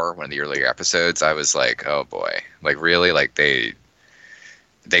in Power, one of the earlier episodes, I was like, oh boy, like really, like they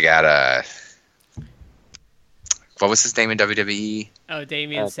got what was his name in WWE? Oh,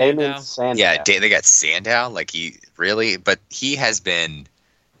 Damien Sandow. Yeah, they got Sandow. Like but he has been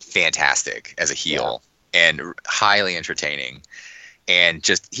fantastic as a heel and highly entertaining. And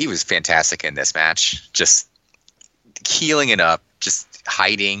he was fantastic in this match, just healing it up, just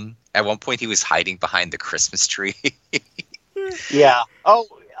hiding. At one point, he was hiding behind the Christmas tree. Yeah. Oh,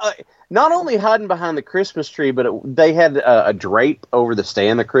 not only hiding behind the Christmas tree, but they had a drape over the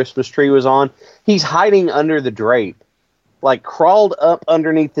stand the Christmas tree was on. He's hiding under the drape, like crawled up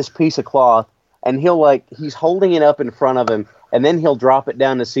underneath this piece of cloth, and he's holding it up in front of him, and then he'll drop it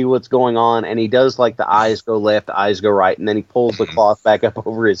down to see what's going on, and he does like the eyes go left, eyes go right, and then he pulls the cloth back up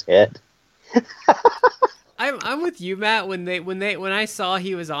over his head. I'm with you, Matt. When I saw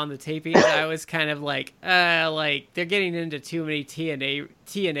he was on the tapings, I was kind of like they're getting into too many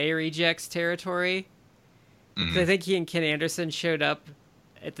TNA rejects territory. Mm-hmm. I think he and Ken Anderson showed up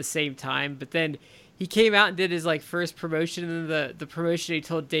at the same time, but then he came out and did his like first promotion, and then the promotion he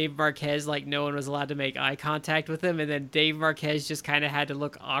told Dave Marquez like no one was allowed to make eye contact with him, and then Dave Marquez just kind of had to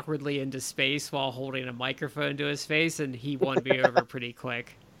look awkwardly into space while holding a microphone to his face, and he won me over pretty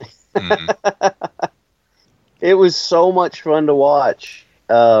quick. Mm-hmm. It was so much fun to watch.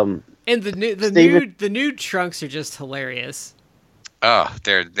 And the nude trunks are just hilarious. Oh,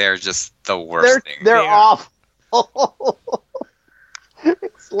 they're just the worst thing. They're awful.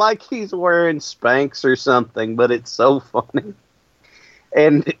 It's like he's wearing Spanx or something, but it's so funny.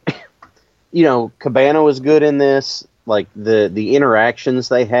 And Cabana was good in this. Like the interactions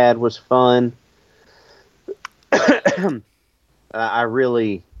they had was fun. I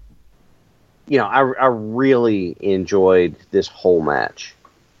really enjoyed this whole match.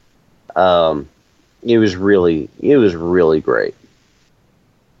 It was really great.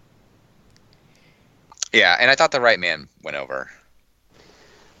 Yeah, and I thought the right man went over.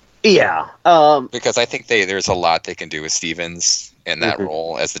 Yeah. Because I think there's a lot they can do with Stevens in that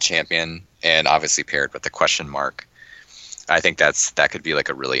role as the champion, and obviously paired with the question mark. I think that could be like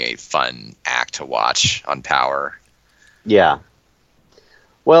a really fun act to watch on Power. Yeah.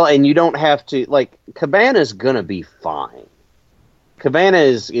 Well, and you don't have to, like, Cabana's going to be fine. Cabana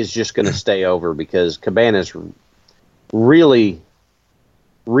is just going to stay over because Cabana's really,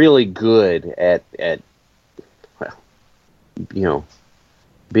 really good at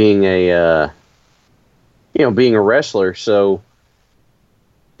being a wrestler. So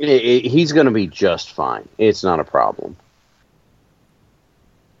he's going to be just fine. It's not a problem.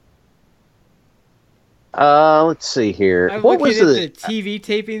 Let's see here. I'm looking at the TV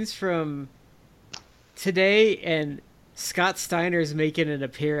tapings from today, and Scott Steiner's making an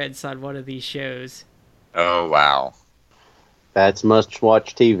appearance on one of these shows. Oh, wow. That's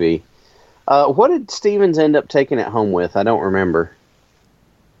must-watch TV. What did Stevens end up taking it home with? I don't remember.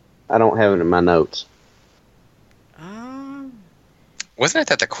 I don't have it in my notes. Wasn't it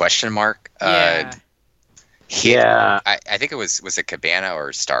that the question mark? Yeah. I think it was it Cabana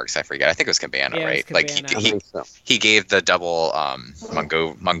or Starks? I forget. I think it was Cabana, yeah, right? It was Cabana. Like he gave the double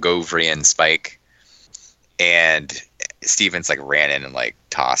Mongolian spike, and Stevens like ran in and like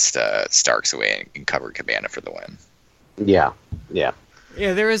tossed Starks away and covered Cabana for the win. Yeah. Yeah,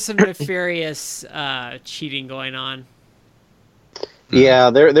 there was some nefarious cheating going on. Yeah,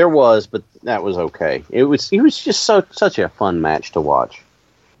 there was, but that was okay. It was just such a fun match to watch.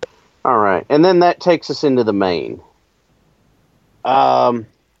 All right, and then that takes us into the main. I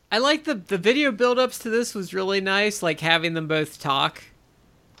like the video build-ups to this was really nice, like having them both talk.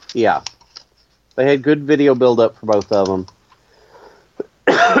 Yeah, they had good video build-up for both of them.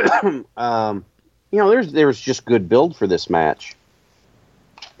 There was just good build for this match.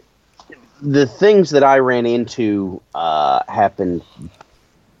 The things that I ran into happened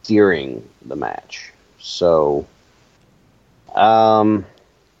during the match. So,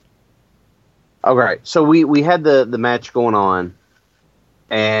 okay, so we had the match going on,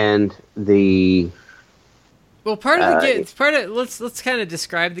 and let's kind of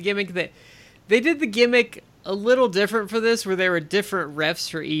describe the gimmick. That they did the gimmick a little different for this, where there were different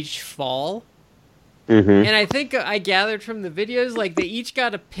refs for each fall. Mm-hmm. And I think I gathered from the videos, like they each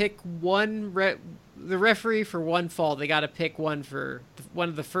got to pick the referee for one fall. They got to pick one for one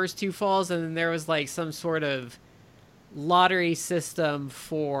of the first two falls, and then there was like some sort of lottery system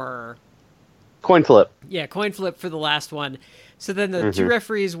for coin flip. Yeah, coin flip for the last one. So then the two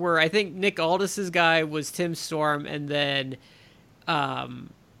referees were, I think Nick Aldis's guy was Tim Storm, and then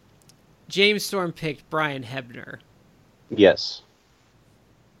James Storm picked Brian Hebner. Yes.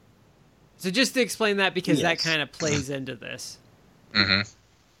 So just to explain that, because that kind of plays into this. Mm-hmm.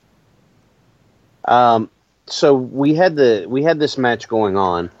 So we had this match going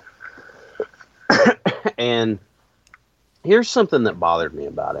on, and here's something that bothered me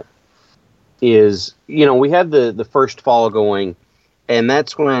about it. Is, we had the first fall going, and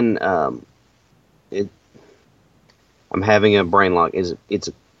that's when I'm having a brain lock. It's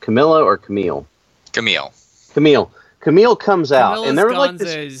Camilla or Camille? Camille. Camille comes out, and there was like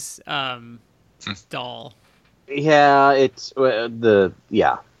this doll. Yeah, it's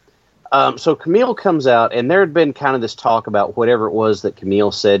So Camille comes out, and there had been kind of this talk about whatever it was that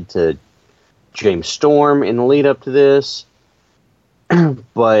Camille said to James Storm in the lead up to this.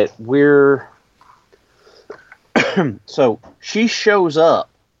 But so she shows up.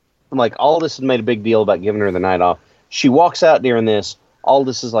 Like, Aldous had made a big deal about giving her the night off. She walks out during this.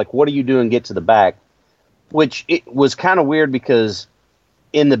 Aldous is like, "What are you doing? Get to the back." Which it was kind of weird because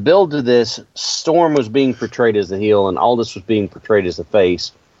in the build to this, Storm was being portrayed as the heel and Aldous was being portrayed as the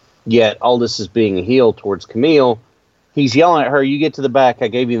face. Yet Aldous is being a heel towards Camille. He's yelling at her, "You get to the back. I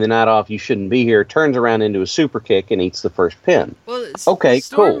gave you the night off. You shouldn't be here." Turns around into a super kick and eats the first pin. Well, okay,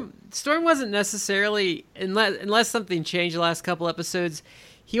 cool. Storm wasn't necessarily, unless something changed the last couple episodes,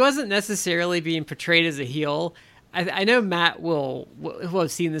 he wasn't necessarily being portrayed as a heel. I know Matt will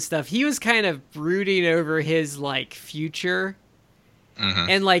have seen this stuff. He was kind of brooding over his like future,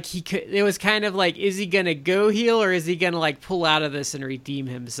 and like it was kind of like, is he gonna go heel or is he gonna like pull out of this and redeem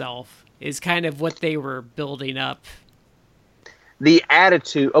himself? Is kind of what they were building up. The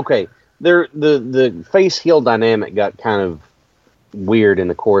attitude, okay, the face heel dynamic got kind of weird in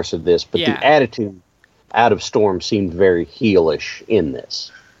the course of this, but the attitude out of Storm seemed very heelish in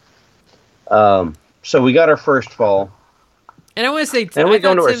this. So we got our first fall. And I want to say, I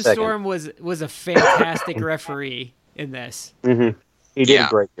thought Tim Storm was a fantastic referee in this. Mm-hmm. He did a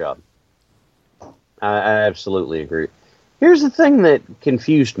great job. I absolutely agree. Here's the thing that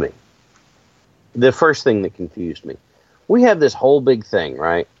confused me. The first thing that confused me. We have this whole big thing,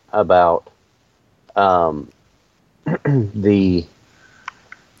 right, about the,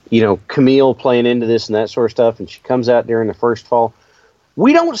 Camille playing into this and that sort of stuff, and she comes out during the first fall.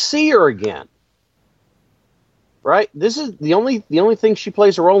 We don't see her again. Right? This is the only thing she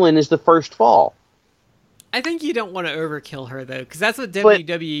plays a role in is the first fall. I think you don't want to overkill her though, because that's what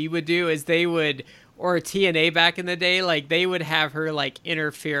WWE would do. Is they would, or TNA back in the day, like they would have her like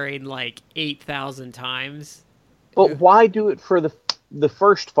interfering like 8,000 times. But why do it for the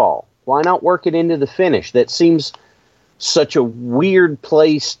first fall? Why not work it into the finish? That seems such a weird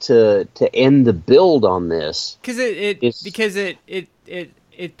place to end the build on this. Because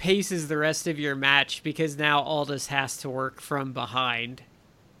it paces the rest of your match, because now Aldous has to work from behind.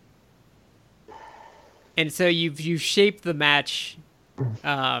 And so you've shaped the match.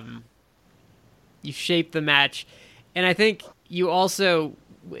 You've shaped the match. And I think you also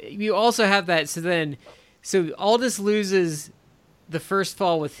have that. So Aldous loses the first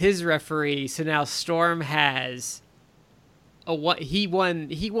fall with his referee. So now Storm has he won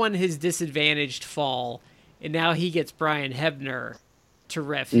his disadvantaged fall, and now he gets Brian Hebner to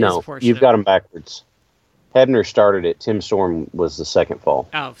ref his portion. No, you've got him backwards. Hebner started it. Tim Storm was the second fall.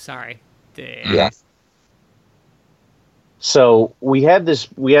 Oh, sorry. Damn. Yeah. So we have this,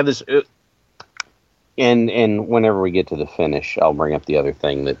 and whenever we get to the finish, I'll bring up the other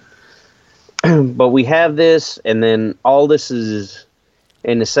thing that. But we have this, and then Aldous is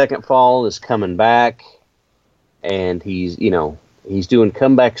in the second fall is coming back, and he's doing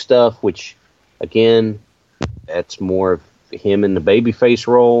comeback stuff, which again, that's more of him in the babyface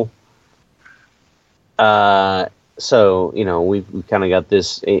role. So we've kind of got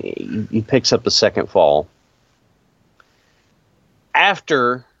this. He picks up the second fall.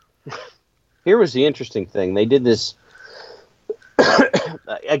 After, here was the interesting thing. They did this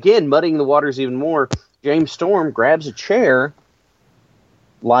again, muddying the waters even more. James Storm grabs a chair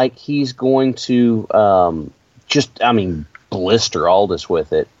like he's going to blister Aldous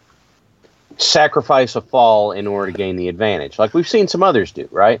with it. Sacrifice a fall in order to gain the advantage, like we've seen some others do,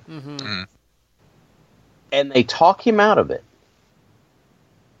 right? Mm-hmm. Mm. And they talk him out of it.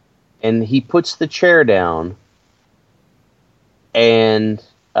 And he puts the chair down, and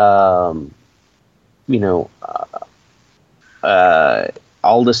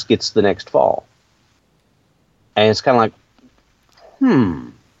Aldous gets the next fall. And it's kind of like,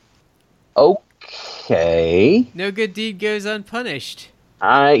 okay. No good deed goes unpunished.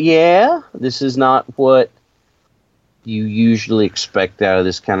 Yeah, this is not what you usually expect out of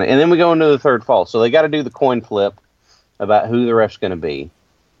this kind of... And then we go into the third fall. So they got to do the coin flip about who the ref's going to be.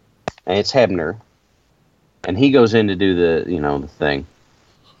 And it's Hebner. And he goes in to do the thing.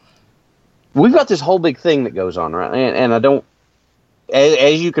 We've got this whole big thing that goes on, right? And I don't...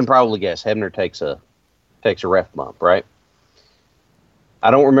 As you can probably guess, Hebner takes a ref bump, right?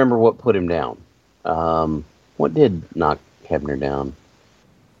 I don't remember what put him down. What did knock Hebner down?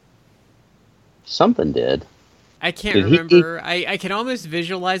 Something did. I can't remember. I can almost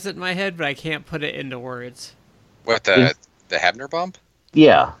visualize it in my head, but I can't put it into words. What, the Hebner bump?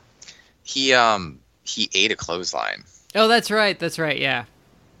 Yeah. He ate a clothesline. Oh, that's right, yeah.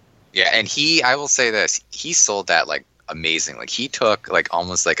 Yeah, and I will say this, he sold that like amazing. Like he took like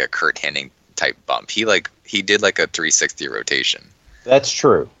almost like a Kurt Hennig type bump. He did like a 360 rotation. That's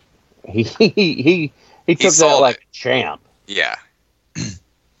true. He took that sold like it. a champ. Yeah.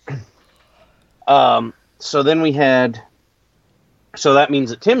 So then we had. So that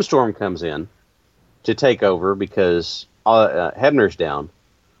means that Tim Storm comes in to take over because Hebner's down.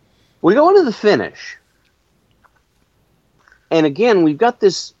 We go into the finish. And again, we've got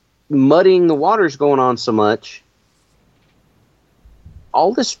this muddying the waters going on so much.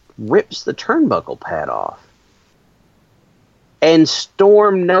 Aldis rips the turnbuckle pad off. And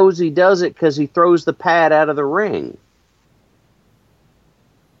Storm knows he does it because he throws the pad out of the ring.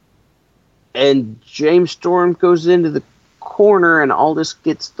 And James Storm goes into the corner and Aldis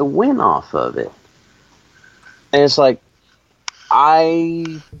gets the win off of it. And it's like,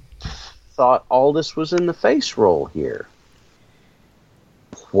 I thought Aldis was in the face role here.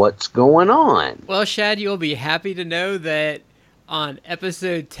 What's going on? Well, Shad, you'll be happy to know that on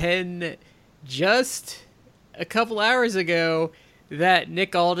episode 10, just a couple hours ago, that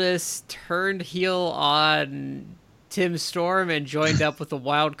Nick Aldis turned heel on Tim Storm and joined up with the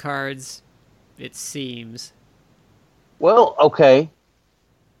Wild Cards, it seems. Well, okay.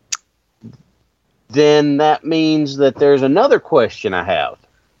 Then that means that there's another question I have.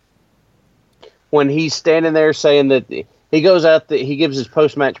 When he's standing there saying that he goes out, he gives his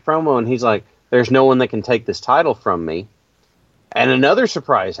post-match promo, and he's like, "There's no one that can take this title from me." And another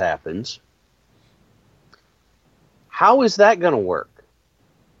surprise happens. How is that going to work?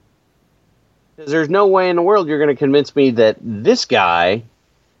 Because there's no way in the world you're going to convince me that this guy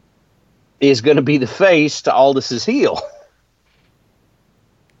is going to be the face to Aldis's heel.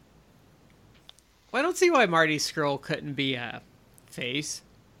 Well, I don't see why Marty Scurll couldn't be a face.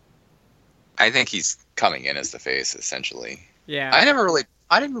 I think he's coming in as the face, essentially. Yeah. I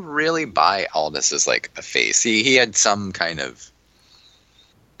didn't really buy Aldis as like a face. He had some kind of,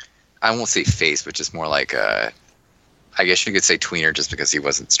 I won't say face, but just more like a, I guess you could say tweener, just because he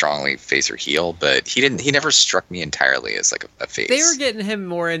wasn't strongly face or heel, but he never struck me entirely as like a face. They were getting him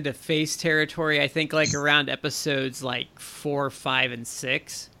more into face territory, I think, like around episodes like 4, 5, and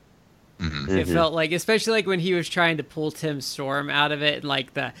 6. Mm-hmm. It felt like, especially like when he was trying to pull Tim Storm out of it, and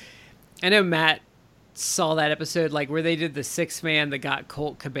like I know Matt saw that episode, like where they did the 6-man that got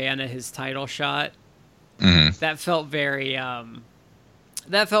Colt Cabana his title shot. Mm-hmm. That felt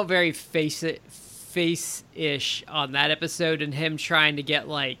very face-ish on that episode, and him trying to get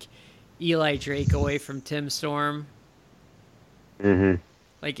like Eli Drake away from Tim Storm. Mm-hmm.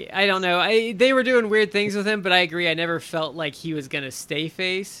 Like, I don't know. They were doing weird things with him, but I agree. I never felt like he was going to stay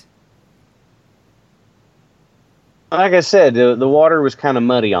face. Like I said, the water was kind of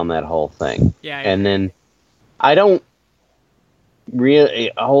muddy on that whole thing. Yeah. And then I don't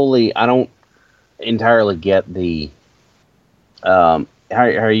entirely get the how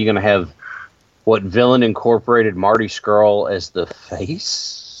are you going to have Villain Incorporated Marty Scurll as the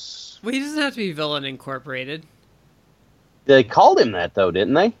face? Well, he doesn't have to be Villain Incorporated. They called him that, though,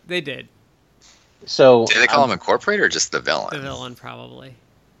 didn't they? They did. So did they call him Incorporated or just the villain? The villain, probably.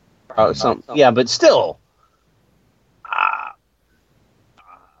 Yeah, but still,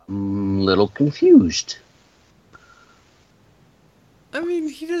 I'm a little confused. I mean,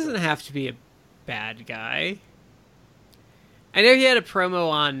 he doesn't have to be a bad guy. I know he had a promo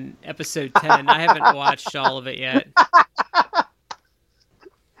on episode 10. I haven't watched all of it yet.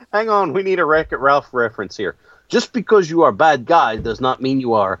 Hang on, we need a Wreck-It Ralph reference here. Just because you are bad guy does not mean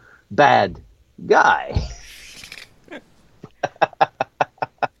you are bad guy.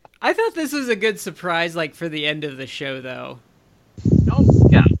 I thought this was a good surprise, like, for the end of the show, though.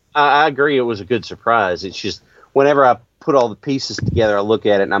 Yeah, I agree it was a good surprise. It's just, whenever I put all the pieces together, I look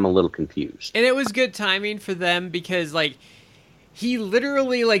at it and I'm a little confused. And it was good timing for them because, like, he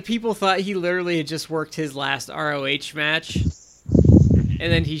literally, like, people thought he literally had just worked his last ROH match.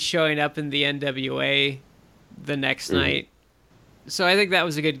 And then he's showing up in the NWA the next night. So I think that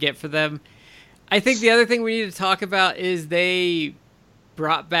was a good get for them. I think the other thing we need to talk about is they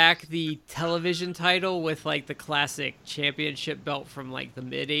brought back the television title with, like, the classic championship belt from, like, the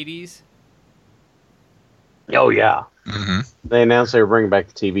mid-'80s. Oh, yeah. Mm-hmm. They announced they were bringing back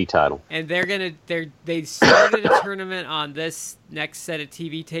the TV title. And they started a tournament on this next set of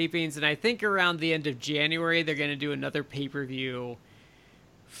TV tapings, and I think around the end of January they're going to do another pay-per-view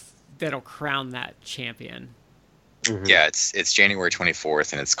that'll crown that champion. Mm-hmm. Yeah, it's January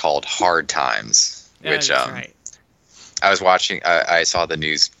 24th, and it's called Hard Times. Which That's right. I was watching. I saw the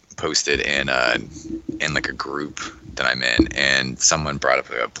news posted in like a group that I'm in, and someone brought up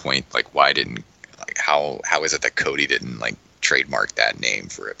a point like, how is it that Cody didn't like trademark that name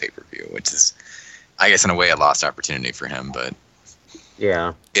for a pay-per-view? Which is, I guess in a way a lost opportunity for him, but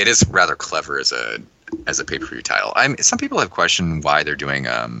Yeah. it is rather clever as a pay-per-view title. Some people have questioned why they're doing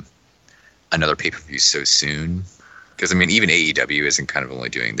another pay-per-view so soon. Because I mean, even AEW isn't kind of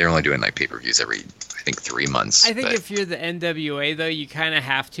they're only doing like pay-per-views every, I think, 3 months. I think if you're the NWA though, you kind of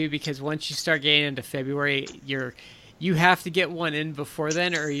have to, because once you start getting into February, you have to get one in before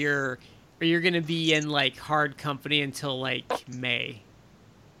then, or you're going to be in like hard company until like May.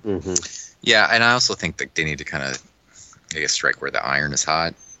 Mm-hmm. Yeah, and I also think that they need to kind of, I guess, strike where the iron is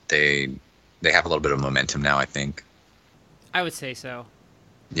hot. They have a little bit of momentum now, I think. I would say so.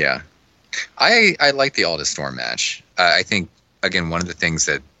 Yeah. I like the Aldous Storm match. I think, again, one of the things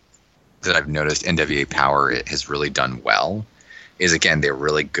that I've noticed NWA Power has really done well is, again, they're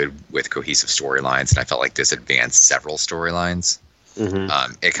really good with cohesive storylines, and I felt like this advanced several storylines.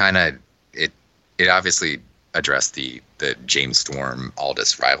 Mm-hmm. It obviously addressed the James Storm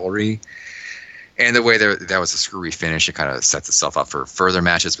Aldous rivalry, and the way that was a screwy finish, it kind of sets itself up for further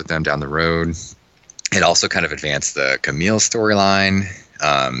matches with them down the road. It also kind of advanced the Camille storyline,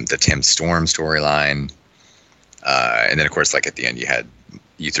 the Tim Storm storyline, and then of course, like at the end,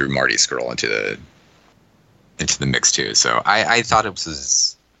 you threw Marty Scurll into the mix too. So I thought it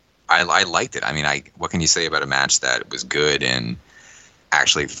was, I liked it. I mean, what can you say about a match that was good and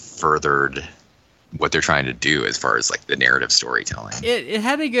actually furthered what they're trying to do as far as like the narrative storytelling? It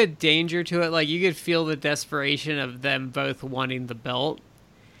had a good danger to it. Like you could feel the desperation of them both wanting the belt.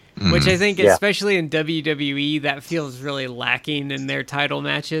 Which I think, especially in WWE, that feels really lacking in their title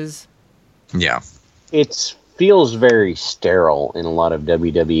matches. Yeah. It feels very sterile in a lot of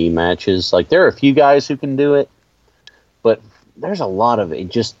WWE matches. Like, there are a few guys who can do it, but there's a lot of it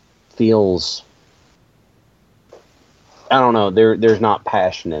just feels... I don't know. There's not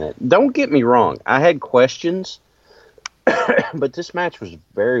passion in it. Don't get me wrong. I had questions, but this match was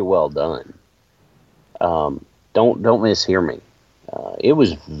very well done. Don't mishear me. It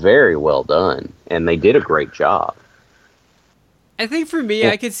was very well done, and they did a great job. I think for me,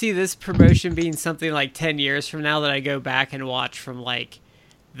 I could see this promotion being something like 10 years from now that I go back and watch from like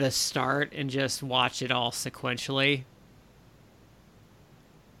the start and just watch it all sequentially.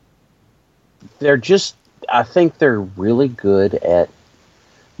 I think they're really good at,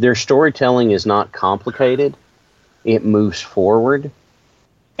 their storytelling is not complicated. It moves forward,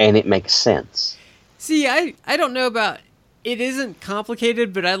 and it makes sense. See, I don't know about... It isn't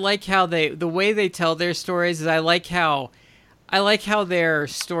complicated, but I like how the way they tell their stories is I like how their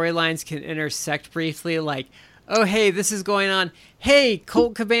storylines can intersect briefly. Like, oh, hey, this is going on. Hey,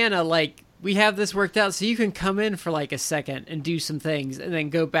 Colt Cabana, like, we have this worked out, so you can come in for like a second and do some things and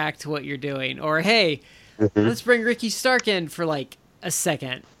then go back to what you're doing. Or, hey, let's bring Ricky Stark in for like a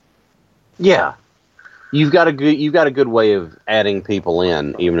second. Yeah. You've got a good way of adding people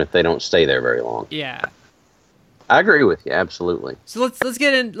in, even if they don't stay there very long. Yeah. I agree with you, absolutely. So let's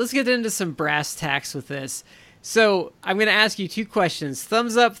get into some brass tacks with this. So I'm going to ask you two questions: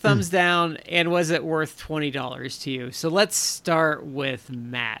 thumbs up, thumbs down, and was it worth $20 to you? So let's start with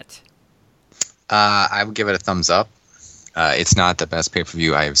Matt. I would give it a thumbs up. It's not the best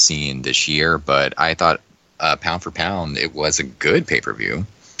pay-per-view I have seen this year, but I thought pound for pound, it was a good pay-per-view.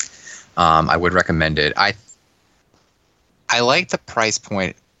 I would recommend it. I like the price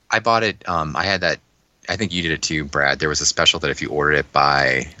point. I bought it. I had that. I think you did it too, Brad. There was a special that if you ordered it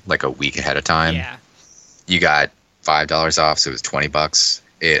by like a week ahead of time, you got $5 off, so it was $20.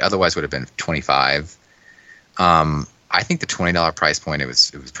 It otherwise would have been $25. I think the $20 price point, it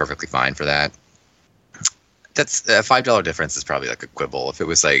was perfectly fine for that. That's a $5 difference is probably like a quibble. If it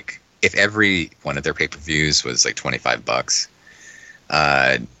was like, if every one of their pay-per-views was like $25,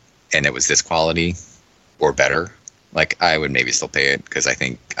 and it was this quality or better, like I would maybe still pay it, because I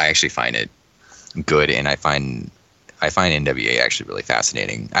think I actually find it good, and I find NWA actually really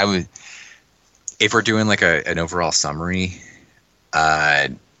fascinating. If we're doing like an overall summary,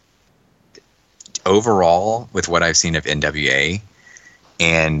 overall with what I've seen of NWA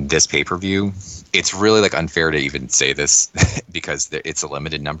and this pay-per-view, it's really like unfair to even say this because it's a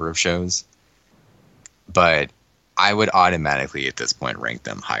limited number of shows, but I would automatically at this point rank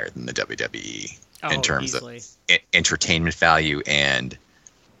them higher than the WWE in terms of entertainment value and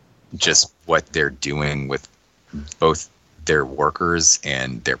just what they're doing with both their workers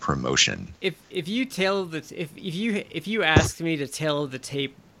and their promotion. If you asked me to tailor the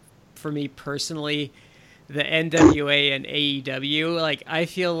tape for me personally, the NWA and AEW, like I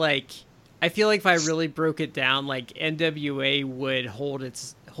feel like if I really broke it down, like NWA would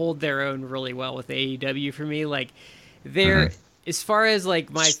hold their own really well with AEW for me. Like they're as far as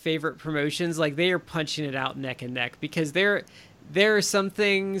like my favorite promotions, like they are punching it out neck and neck, because there are some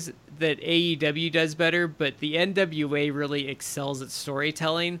things that AEW does better, but the NWA really excels at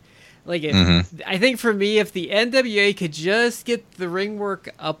storytelling. Like, I think for me, if the NWA could just get the ring work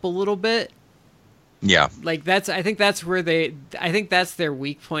up a little bit, Yeah. like I think that's their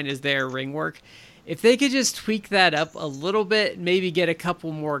weak point, is their ring work. If they could just tweak that up a little bit, maybe get a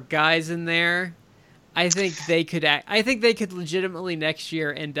couple more guys in there, I think they could legitimately next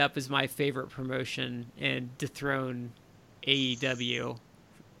year end up as my favorite promotion and dethrone AEW.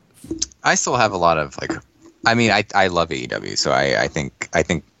 I still have a lot of I love AEW, so I think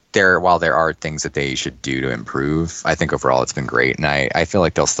while there are things that they should do to improve, I think overall it's been great, and I feel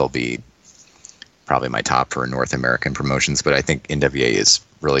like they'll still be probably my top for North American promotions, but I think NWA is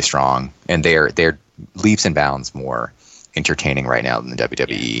really strong, and they're leaps and bounds more entertaining right now than the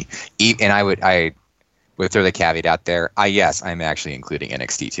WWE. And I would throw the caveat out there. Yes, I'm actually including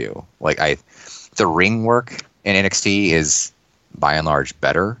NXT too. Like the ring work in NXT is by and large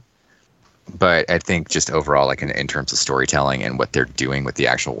better, but I think just overall, like in terms of storytelling and what they're doing with the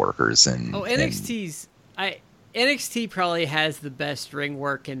actual workers and NXT probably has the best ring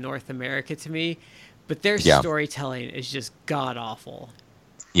work in North America to me, but their storytelling is just god awful.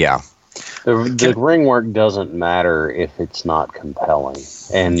 Yeah. The ring work doesn't matter if it's not compelling.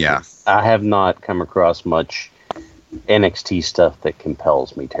 And I have not come across much NXT stuff that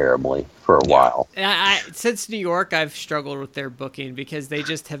compels me terribly for a while. Since New York, I've struggled with their booking because they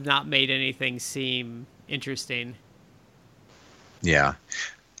just have not made anything seem interesting. Yeah.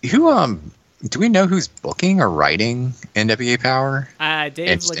 Who do we know who's booking or writing NWA Power?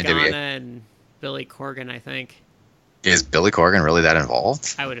 Dave Lagana and Billy Corgan, I think. Is Billy Corgan really that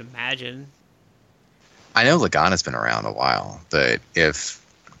involved? I would imagine. I know Lagana's been around a while, but if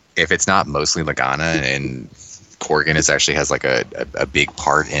it's not mostly Lagana and Corgan actually has like a big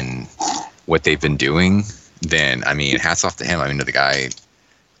part in what they've been doing, then I mean, hats off to him. I mean,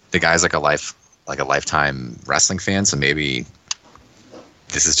 the guy's like a lifetime wrestling fan, so maybe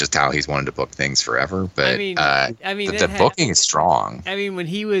this is just how he's wanted to book things forever. But the booking is strong. I mean, when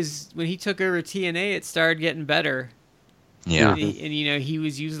he took over TNA, it started getting better. Yeah, and he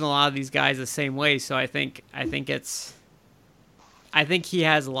was using a lot of these guys the same way. So I think he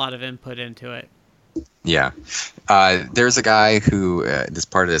has a lot of input into it. Yeah, there's a guy who is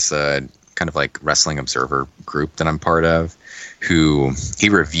part of this kind of like Wrestling Observer group that I'm part of, who he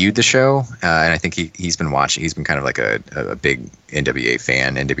reviewed the show, and I think he's been watching. He's been kind of like a big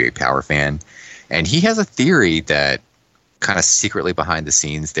NWA Power fan, and he has a theory that kind of secretly behind the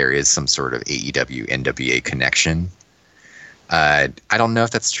scenes there is some sort of AEW NWA connection. I don't know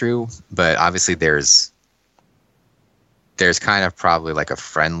if that's true, but obviously there's kind of probably like a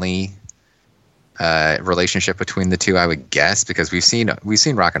friendly relationship between the two, I would guess, because we've seen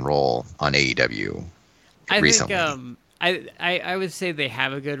Rock and Roll on AEW recently. I think I would say they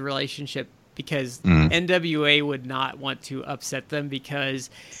have a good relationship because NWA would not want to upset them because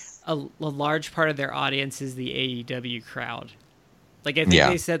a large part of their audience is the AEW crowd. Like I think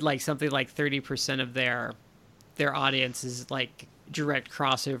they said like something like 30% of their audience is like direct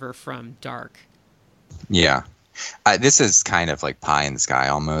crossover from Dark. Yeah. This is kind of like pie in the sky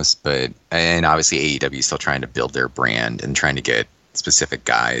almost, and obviously AEW is still trying to build their brand and trying to get specific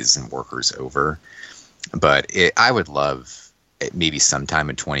guys and workers over. But I would love maybe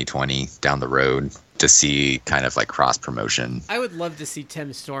sometime in 2020 down the road to see kind of like cross promotion. I would love to see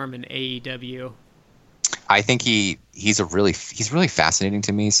Tim Storm in AEW. I think he's really fascinating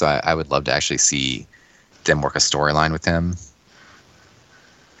to me, so I would love to actually see them work a storyline with him.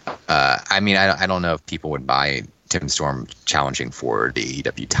 I mean, I don't know if people would buy Tim Storm challenging for the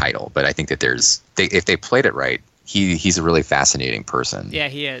AEW title, but I think that if they played it right, he's a really fascinating person. Yeah,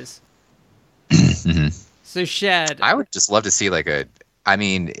 he is. Mm-hmm. So Shad, I would just love to see down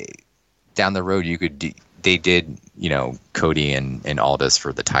the road they did Cody and Aldis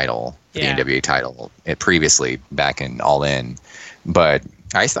for the title, the NWA title, previously back in All In, but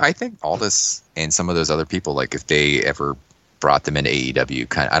I think Aldis and some of those other people, like if they ever brought them into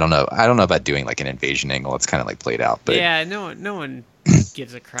AEW, I don't know about doing like an invasion angle. It's kind of like played out, but yeah, no one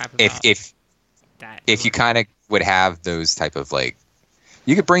gives a crap about that. If you kind of would have those type of like,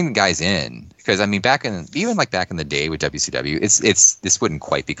 you could bring the guys in, because I mean back in the day with WCW, this wouldn't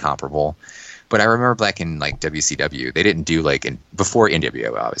quite be comparable, but I remember back in like WCW, they didn't do like before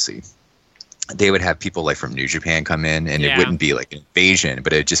NWO obviously. They would have people like from New Japan come in, and it wouldn't be like an invasion,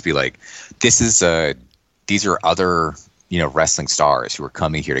 but it'd just be like, these are other wrestling stars who are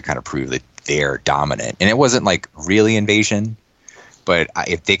coming here to kind of prove that they're dominant. And it wasn't like really invasion, but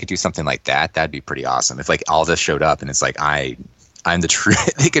if they could do something like that, that'd be pretty awesome. If like Aldis showed up and it's like I'm the true,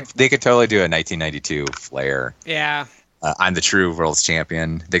 they could totally do a 1992 Flair. Yeah. I'm the true world's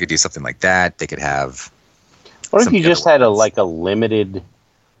champion. They could do something like that. They could have. What if some you just other had a weapons. limited,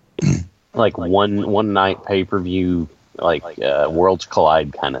 like one night pay-per-view, like Worlds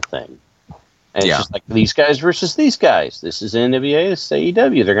Collide kind of thing? And Yeah. it's just like these guys versus these guys. This is NWA, this is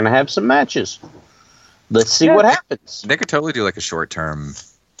AEW. They're going to have some matches. Let's see what happens. They could totally do like a short term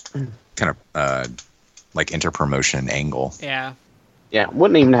kind of like inter-promotion angle. Yeah. Yeah, it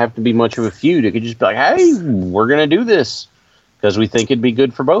wouldn't even have to be much of a feud. It could just be like, hey, we're going to do this because we think it'd be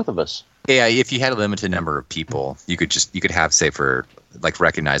good for both of us. Yeah, if you had a limited number of people, you could have, say, for like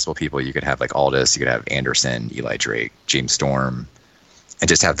recognizable people, you could have like Aldis, you could have Anderson, Eli Drake, James Storm, and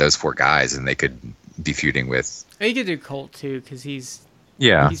just have those 4 guys, and they could be feuding with. Oh, you could do Colt too, because he's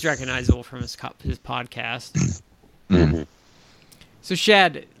Yeah. recognizable from his podcast. Mhm. So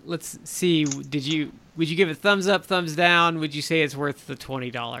Shad, let's see. Would you give it thumbs up, thumbs down? Would you say it's worth the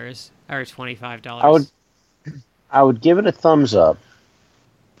 $20 or $25? I would give it a thumbs up.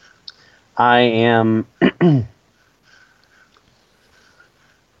 I am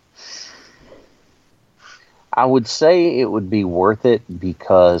I would say it would be worth it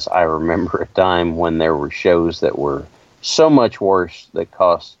because I remember a time when there were shows that were so much worse that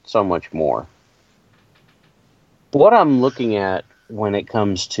cost so much more. What I'm looking at when it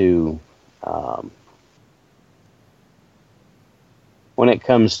comes to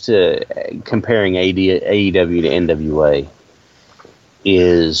comparing AEW to NWA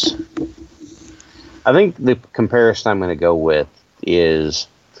is, I think the comparison I'm going to go with is,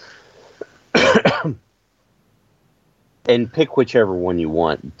 and pick whichever one you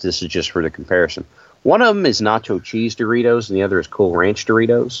want. This is just for the comparison. One of them is nacho cheese Doritos, and the other is Cool Ranch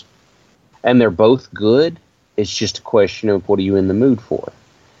Doritos. And they're both good. It's just a question of what are you in the mood for.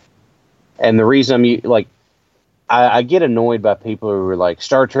 And the reason I get annoyed by people who are like,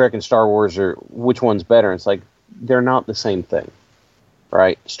 Star Trek and Star Wars are, which one's better? And it's like, they're not the same thing,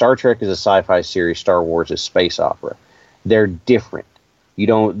 right? Star Trek is a sci-fi series. Star Wars is space opera. They're different.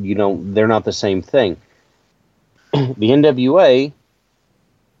 They're not the same thing. The NWA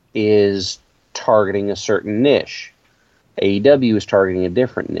is targeting a certain niche. AEW is targeting a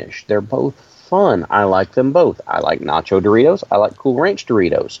different niche. They're both fun. I like them both. I like Nacho Doritos. I like Cool Ranch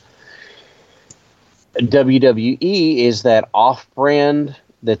Doritos. WWE is that off-brand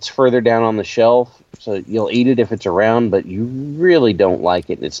that's further down on the shelf. So you'll eat it if it's around, but you really don't like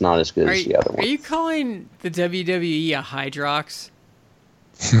it, and it's not as good as the other one. Are you calling the WWE a Hydrox?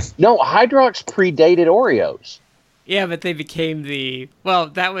 No, Hydrox predated Oreos. Yeah, but they became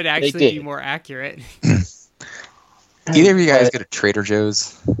that would actually be did. more accurate. Either of you guys go to Trader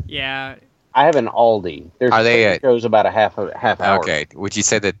Joe's? Yeah. I have an Aldi. There's Are they shows about a half hour. Okay. Would you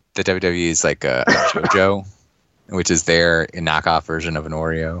say that the WWE is like a JoJo, which is their knockoff version of an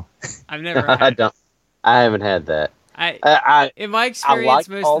Oreo? I've never had I haven't had that. in my experience, like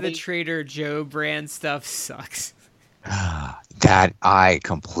most of the Aldi. Trader Joe brand stuff sucks. That I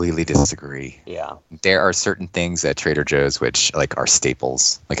completely disagree. Yeah. There are certain things at Trader Joe's which like are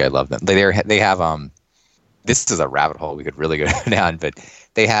staples. Like I love them. They have this is a rabbit hole we could really go down, but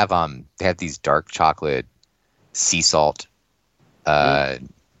they have these dark chocolate sea salt covered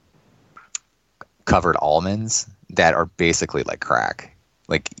almonds that are basically like crack.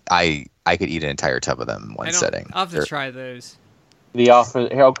 Like I could eat an entire tub of them in one setting. I'll have to try those.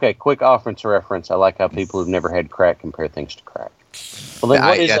 Quick offense reference. I like how people who've never had crack compare things to crack. Well, then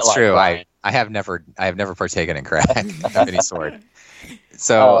what is that's it like, true. Brian? I have never partaken in crack of any sort.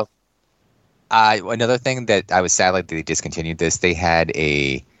 So another thing that I was sad like they discontinued this. They had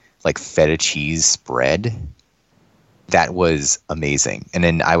a like feta cheese spread that was amazing, and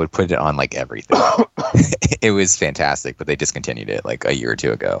then I would put it on like everything. It was fantastic, but they discontinued it like a year or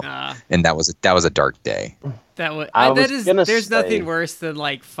two ago, and that was a dark day. There's nothing worse than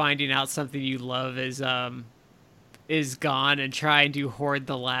like finding out something you love is gone and trying to hoard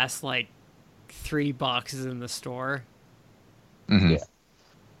the last like 3 boxes in the store. Mm-hmm. Yeah.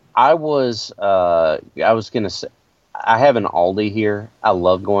 I was gonna say, I have an Aldi here. I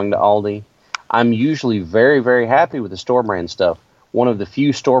love going to Aldi. I'm usually very, very happy with the store brand stuff. One of the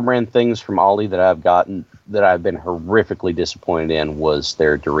few store brand things from Aldi that I've gotten that I've been horrifically disappointed in was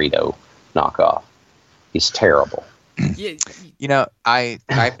their Dorito knockoff. It's terrible. Yeah. You know, I've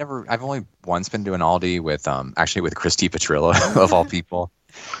only once been to an Aldi with actually with Christy Petrillo of all people.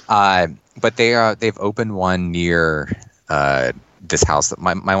 But they've opened one near this house that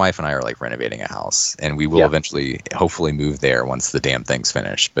my wife and I are like renovating a house, and we will eventually hopefully move there once the damn thing's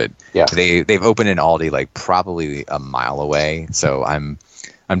finished. But they've opened an Aldi like probably a mile away, so I'm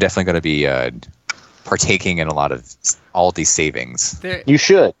definitely going to be partaking in a lot of Aldi savings. You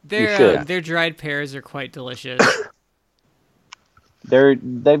should. Their dried pears are quite delicious.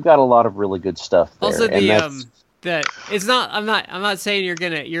 they've got a lot of really good stuff there. Also, and that it's not. I'm not saying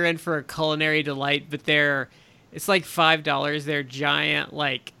you're in for a culinary delight, but it's like $5. Their giant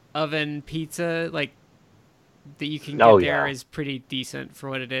like oven pizza like that you can get there is pretty decent for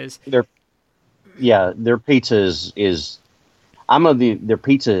what it is. Their pizza is their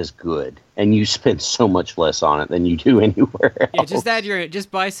pizza is good, and you spend so much less on it than you do anywhere else. Yeah, just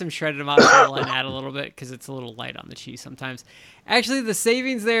buy some shredded mozzarella and add a little bit because it's a little light on the cheese sometimes. Actually, the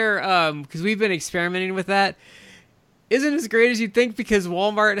savings there, because we've been experimenting with that, isn't as great as you'd think because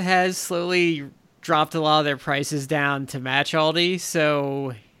Walmart has slowly dropped a lot of their prices down to match Aldi.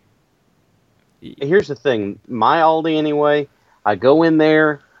 So here's the thing, my Aldi anyway, I go in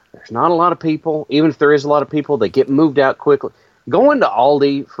there, there's not a lot of people. Even if there is a lot of people, they get moved out quickly. Going to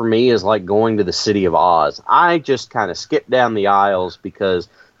Aldi for me is like going to the City of Oz. I just kind of skip down the aisles because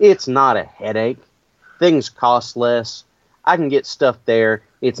it's not a headache. Things cost less. I can get stuff there.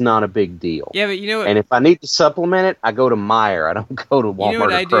 It's not a big deal. Yeah, but you know what? And if I need to supplement it, I go to Meijer. I don't go to Walmart. You know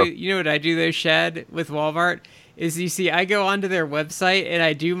what I do? You know what I do though, Shad, with Walmart? Is you see, I go onto their website and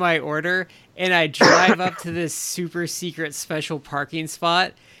I do my order and I drive up to this super secret special parking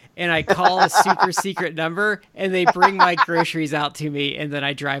spot and I call a super secret number and they bring my groceries out to me and then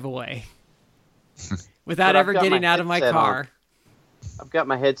I drive away without ever getting out of my car. I've got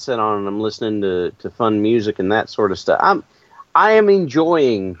my headset on and I'm listening to fun music and that sort of stuff. I am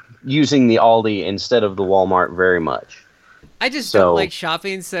enjoying using the Aldi instead of the Walmart very much. I just don't like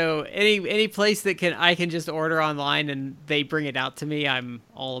shopping, so any place that I can just order online and they bring it out to me, I'm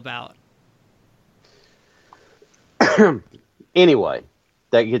all about. Anyway,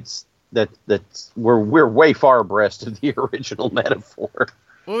 that's we're way far abreast of the original metaphor.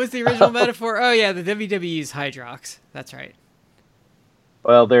 What was the original metaphor? Oh yeah, the WWE's Hydrox. That's right.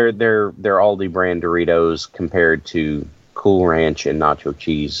 Well, they're Aldi brand Doritos compared to Cool Ranch and nacho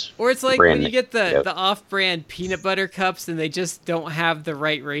cheese. Or it's like when you get the off-brand peanut butter cups and they just don't have the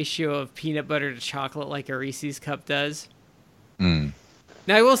right ratio of peanut butter to chocolate like a Reese's cup does. Mm.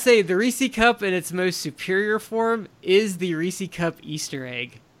 Now, I will say the Reese cup in its most superior form is the Reese cup Easter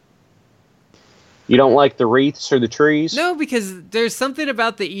egg. You don't like the wreaths or the trees? No, because there's something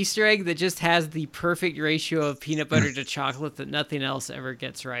about the Easter egg that just has the perfect ratio of peanut butter to chocolate that nothing else ever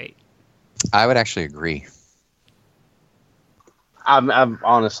gets right. I would actually agree. I've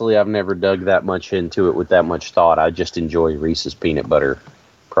honestly never dug that much into it with that much thought. I just enjoy Reese's peanut butter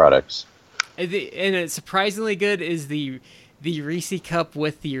products. And it's surprisingly good is the Reese cup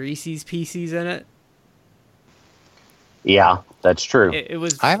with the Reese's Pieces in it. Yeah, that's true. It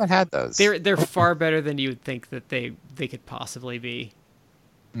was. I haven't had those. They're far better than you would think that they could possibly be.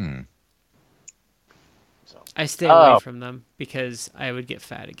 I stay away from them because I would get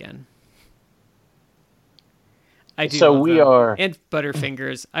fat again. I do. So we are and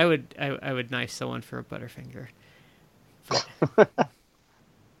Butterfingers. I would knife someone for a Butterfinger.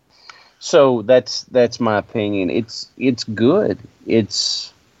 So that's my opinion. It's good.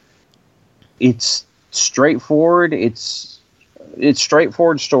 It's straightforward. It's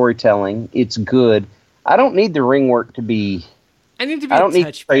straightforward storytelling. It's good. I don't need the ring work to be. I don't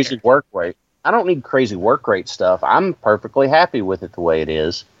need crazy work rate. I don't need crazy work rate stuff. I'm perfectly happy with it the way it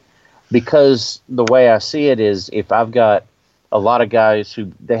is. Because the way I see it is, if I've got a lot of guys who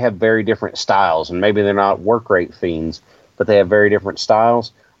they have very different styles, and maybe they're not work rate fiends, but they have very different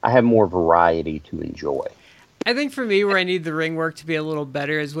styles, I have more variety to enjoy. I think for me, where I need the ring work to be a little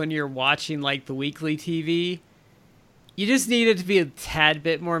better is when you're watching like the weekly TV. You just need it to be a tad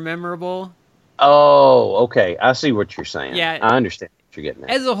bit more memorable. Oh, okay. I see what you're saying. Yeah, I understand what you're getting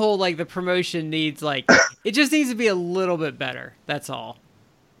at. As a whole, like the promotion needs it just needs to be a little bit better. That's all.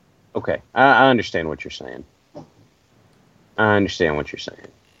 Okay, I understand what you're saying.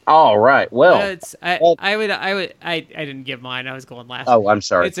 All right, well, I didn't give mine. I was going last. Oh, I'm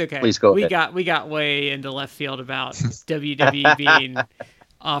sorry. It's okay. Please go ahead. We got way into left field about WWE being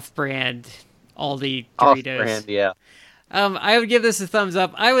off-brand Aldi Doritos. Off-brand, yeah. I would give this a thumbs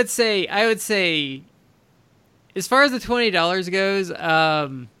up. I would say, as far as the $20 goes,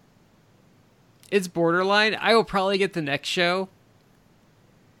 it's borderline. I will probably get the next show.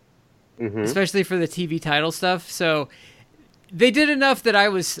 Mm-hmm. Especially for the TV title stuff. So they did enough that I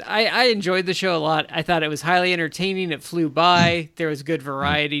enjoyed the show a lot. I thought it was highly entertaining. It flew by. There was good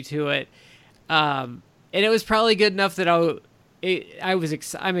variety to it. And it was probably good enough that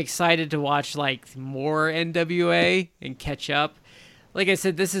I'm excited to watch like more NWA and catch up. Like I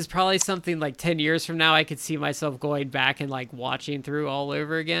said, this is probably something like 10 years from now I could see myself going back and like watching through all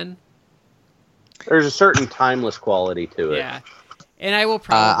over again. There's a certain timeless quality to it. Yeah. And I will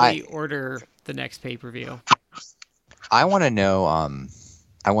probably order the next pay-per-view. I want to know.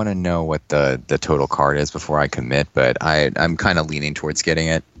 I want to know what the total card is before I commit, but I'm kind of leaning towards getting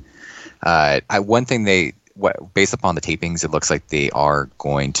it. One thing based upon the tapings, it looks like they are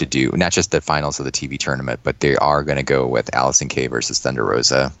going to do not just the finals of the TV tournament, but they are going to go with Allison Kay versus Thunder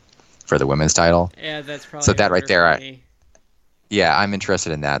Rosa for the women's title. Yeah, that's probably so that right there. I'm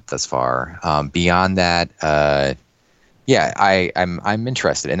interested in that thus far. Beyond that, I'm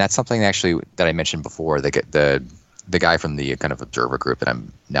interested, and that's something actually that I mentioned before. The guy from the kind of observer group that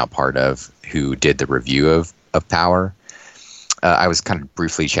I'm now part of, who did the review of Power. I was kind of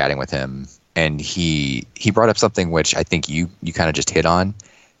briefly chatting with him, and he brought up something which I think you kind of just hit on.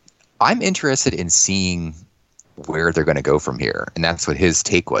 I'm interested in seeing where they're going to go from here, and that's what his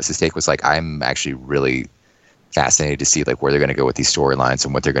take was. His take was like, I'm actually really fascinated to see like where they're going to go with these storylines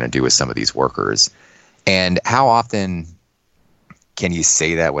and what they're going to do with some of these workers. And how often can you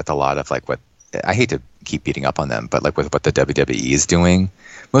say that with a lot of like what I hate to keep beating up on them, but like with what the WWE is doing,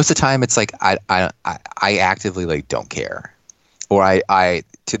 most of the time it's like I actively like don't care, or I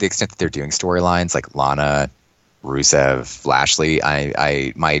to the extent that they're doing storylines like Lana, Rusev, Lashley,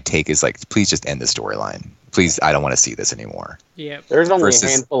 my take is like, please just end the storyline. Please, I don't want to see this anymore. Yeah, there's only a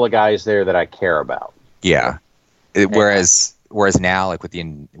handful of guys there that I care about. Yeah, whereas now like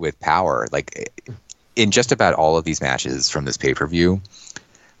with Power, like in just about all of these matches from this pay-per-view,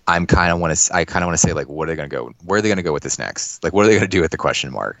 I kind of want to say like, what are they going to go? Where are they going to go with this next? Like, what are they going to do with the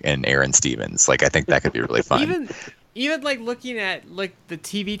question mark and Aaron Stevens? Like, I think that could be really fun. Even like looking at like the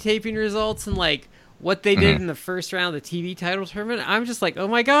TV taping results and like what they did in the first round of the TV title tournament, I'm just like, oh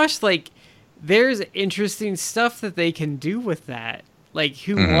my gosh, like there's interesting stuff that they can do with that. Like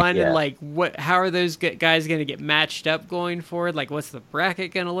who won and like how are those guys going to get matched up going forward? Like what's the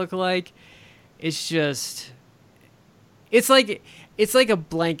bracket going to look like? It's just, it's like a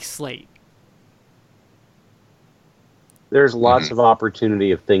blank slate. There's lots of opportunity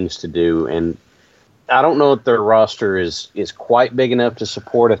of things to do, and I don't know if their roster is quite big enough to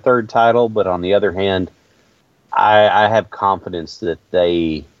support a third title, but on the other hand, I have confidence that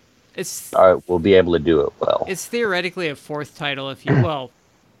they will be able to do it well. It's theoretically a fourth title if you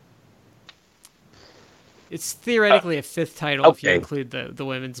it's theoretically a fifth title if you include the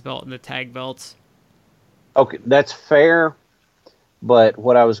women's belt and the tag belts. Okay, that's fair. But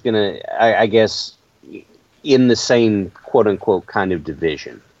what I was I guess, in the same quote-unquote kind of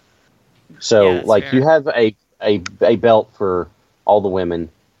division. So, like, fair. You have a belt for all the women.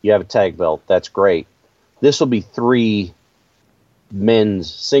 You have a tag belt. That's great. This will be 3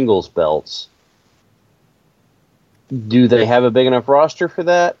 men's singles belts. Do they have a big enough roster for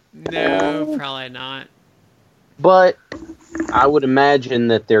that? No, probably not. But I would imagine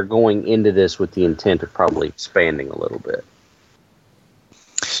that they're going into this with the intent of probably expanding a little bit.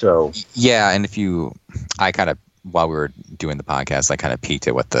 So yeah, and I kind of, while we were doing the podcast, I kind of peeked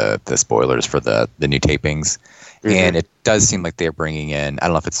at what the spoilers for the new tapings, and it does seem like they're bringing in, I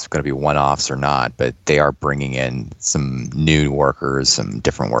don't know if it's going to be one-offs or not, but they are bringing in some new workers, some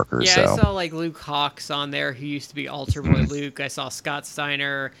different workers. Yeah, so. I saw like Luke Hawx on there, who used to be Alter Boy Luke. I saw Scott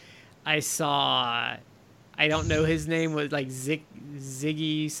Steiner. I saw, I don't know his name, was like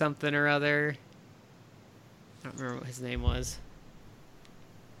Ziggy something or other. I don't remember what his name was.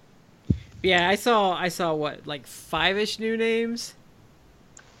 Yeah, I saw what, like 5-ish new names?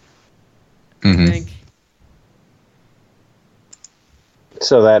 I think.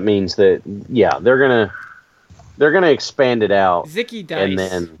 So that means that, yeah, they're gonna expand it out. Zicky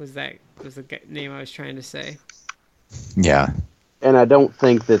Dice was the name I was trying to say. Yeah. And I don't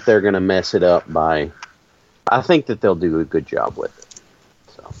think that they're gonna mess it up I think that they'll do a good job with it.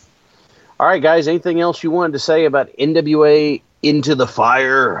 So, all right, guys, anything else you wanted to say about NWA Into the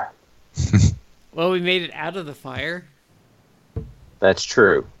Fire? Well, we made it out of the fire. That's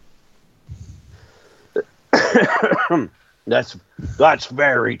true. That's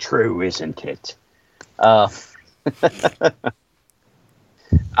very true, isn't it? I'm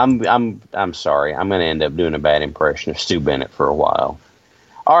sorry. I'm going to end up doing a bad impression of Stu Bennett for a while.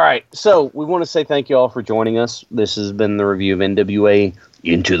 All right, so we want to say thank you all for joining us. This has been the review of NWA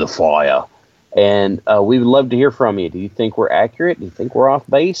Into the Fire. And we would love to hear from you. Do you think we're accurate? Do you think we're off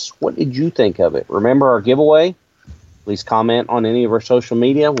base? What did you think of it? Remember our giveaway? Please comment on any of our social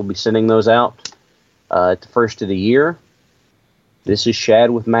media. We'll be sending those out at the first of the year. This is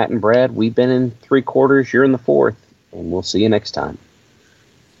Shad with Matt and Brad. We've been in 3 quarters. You're in the 4th. And we'll see you next time.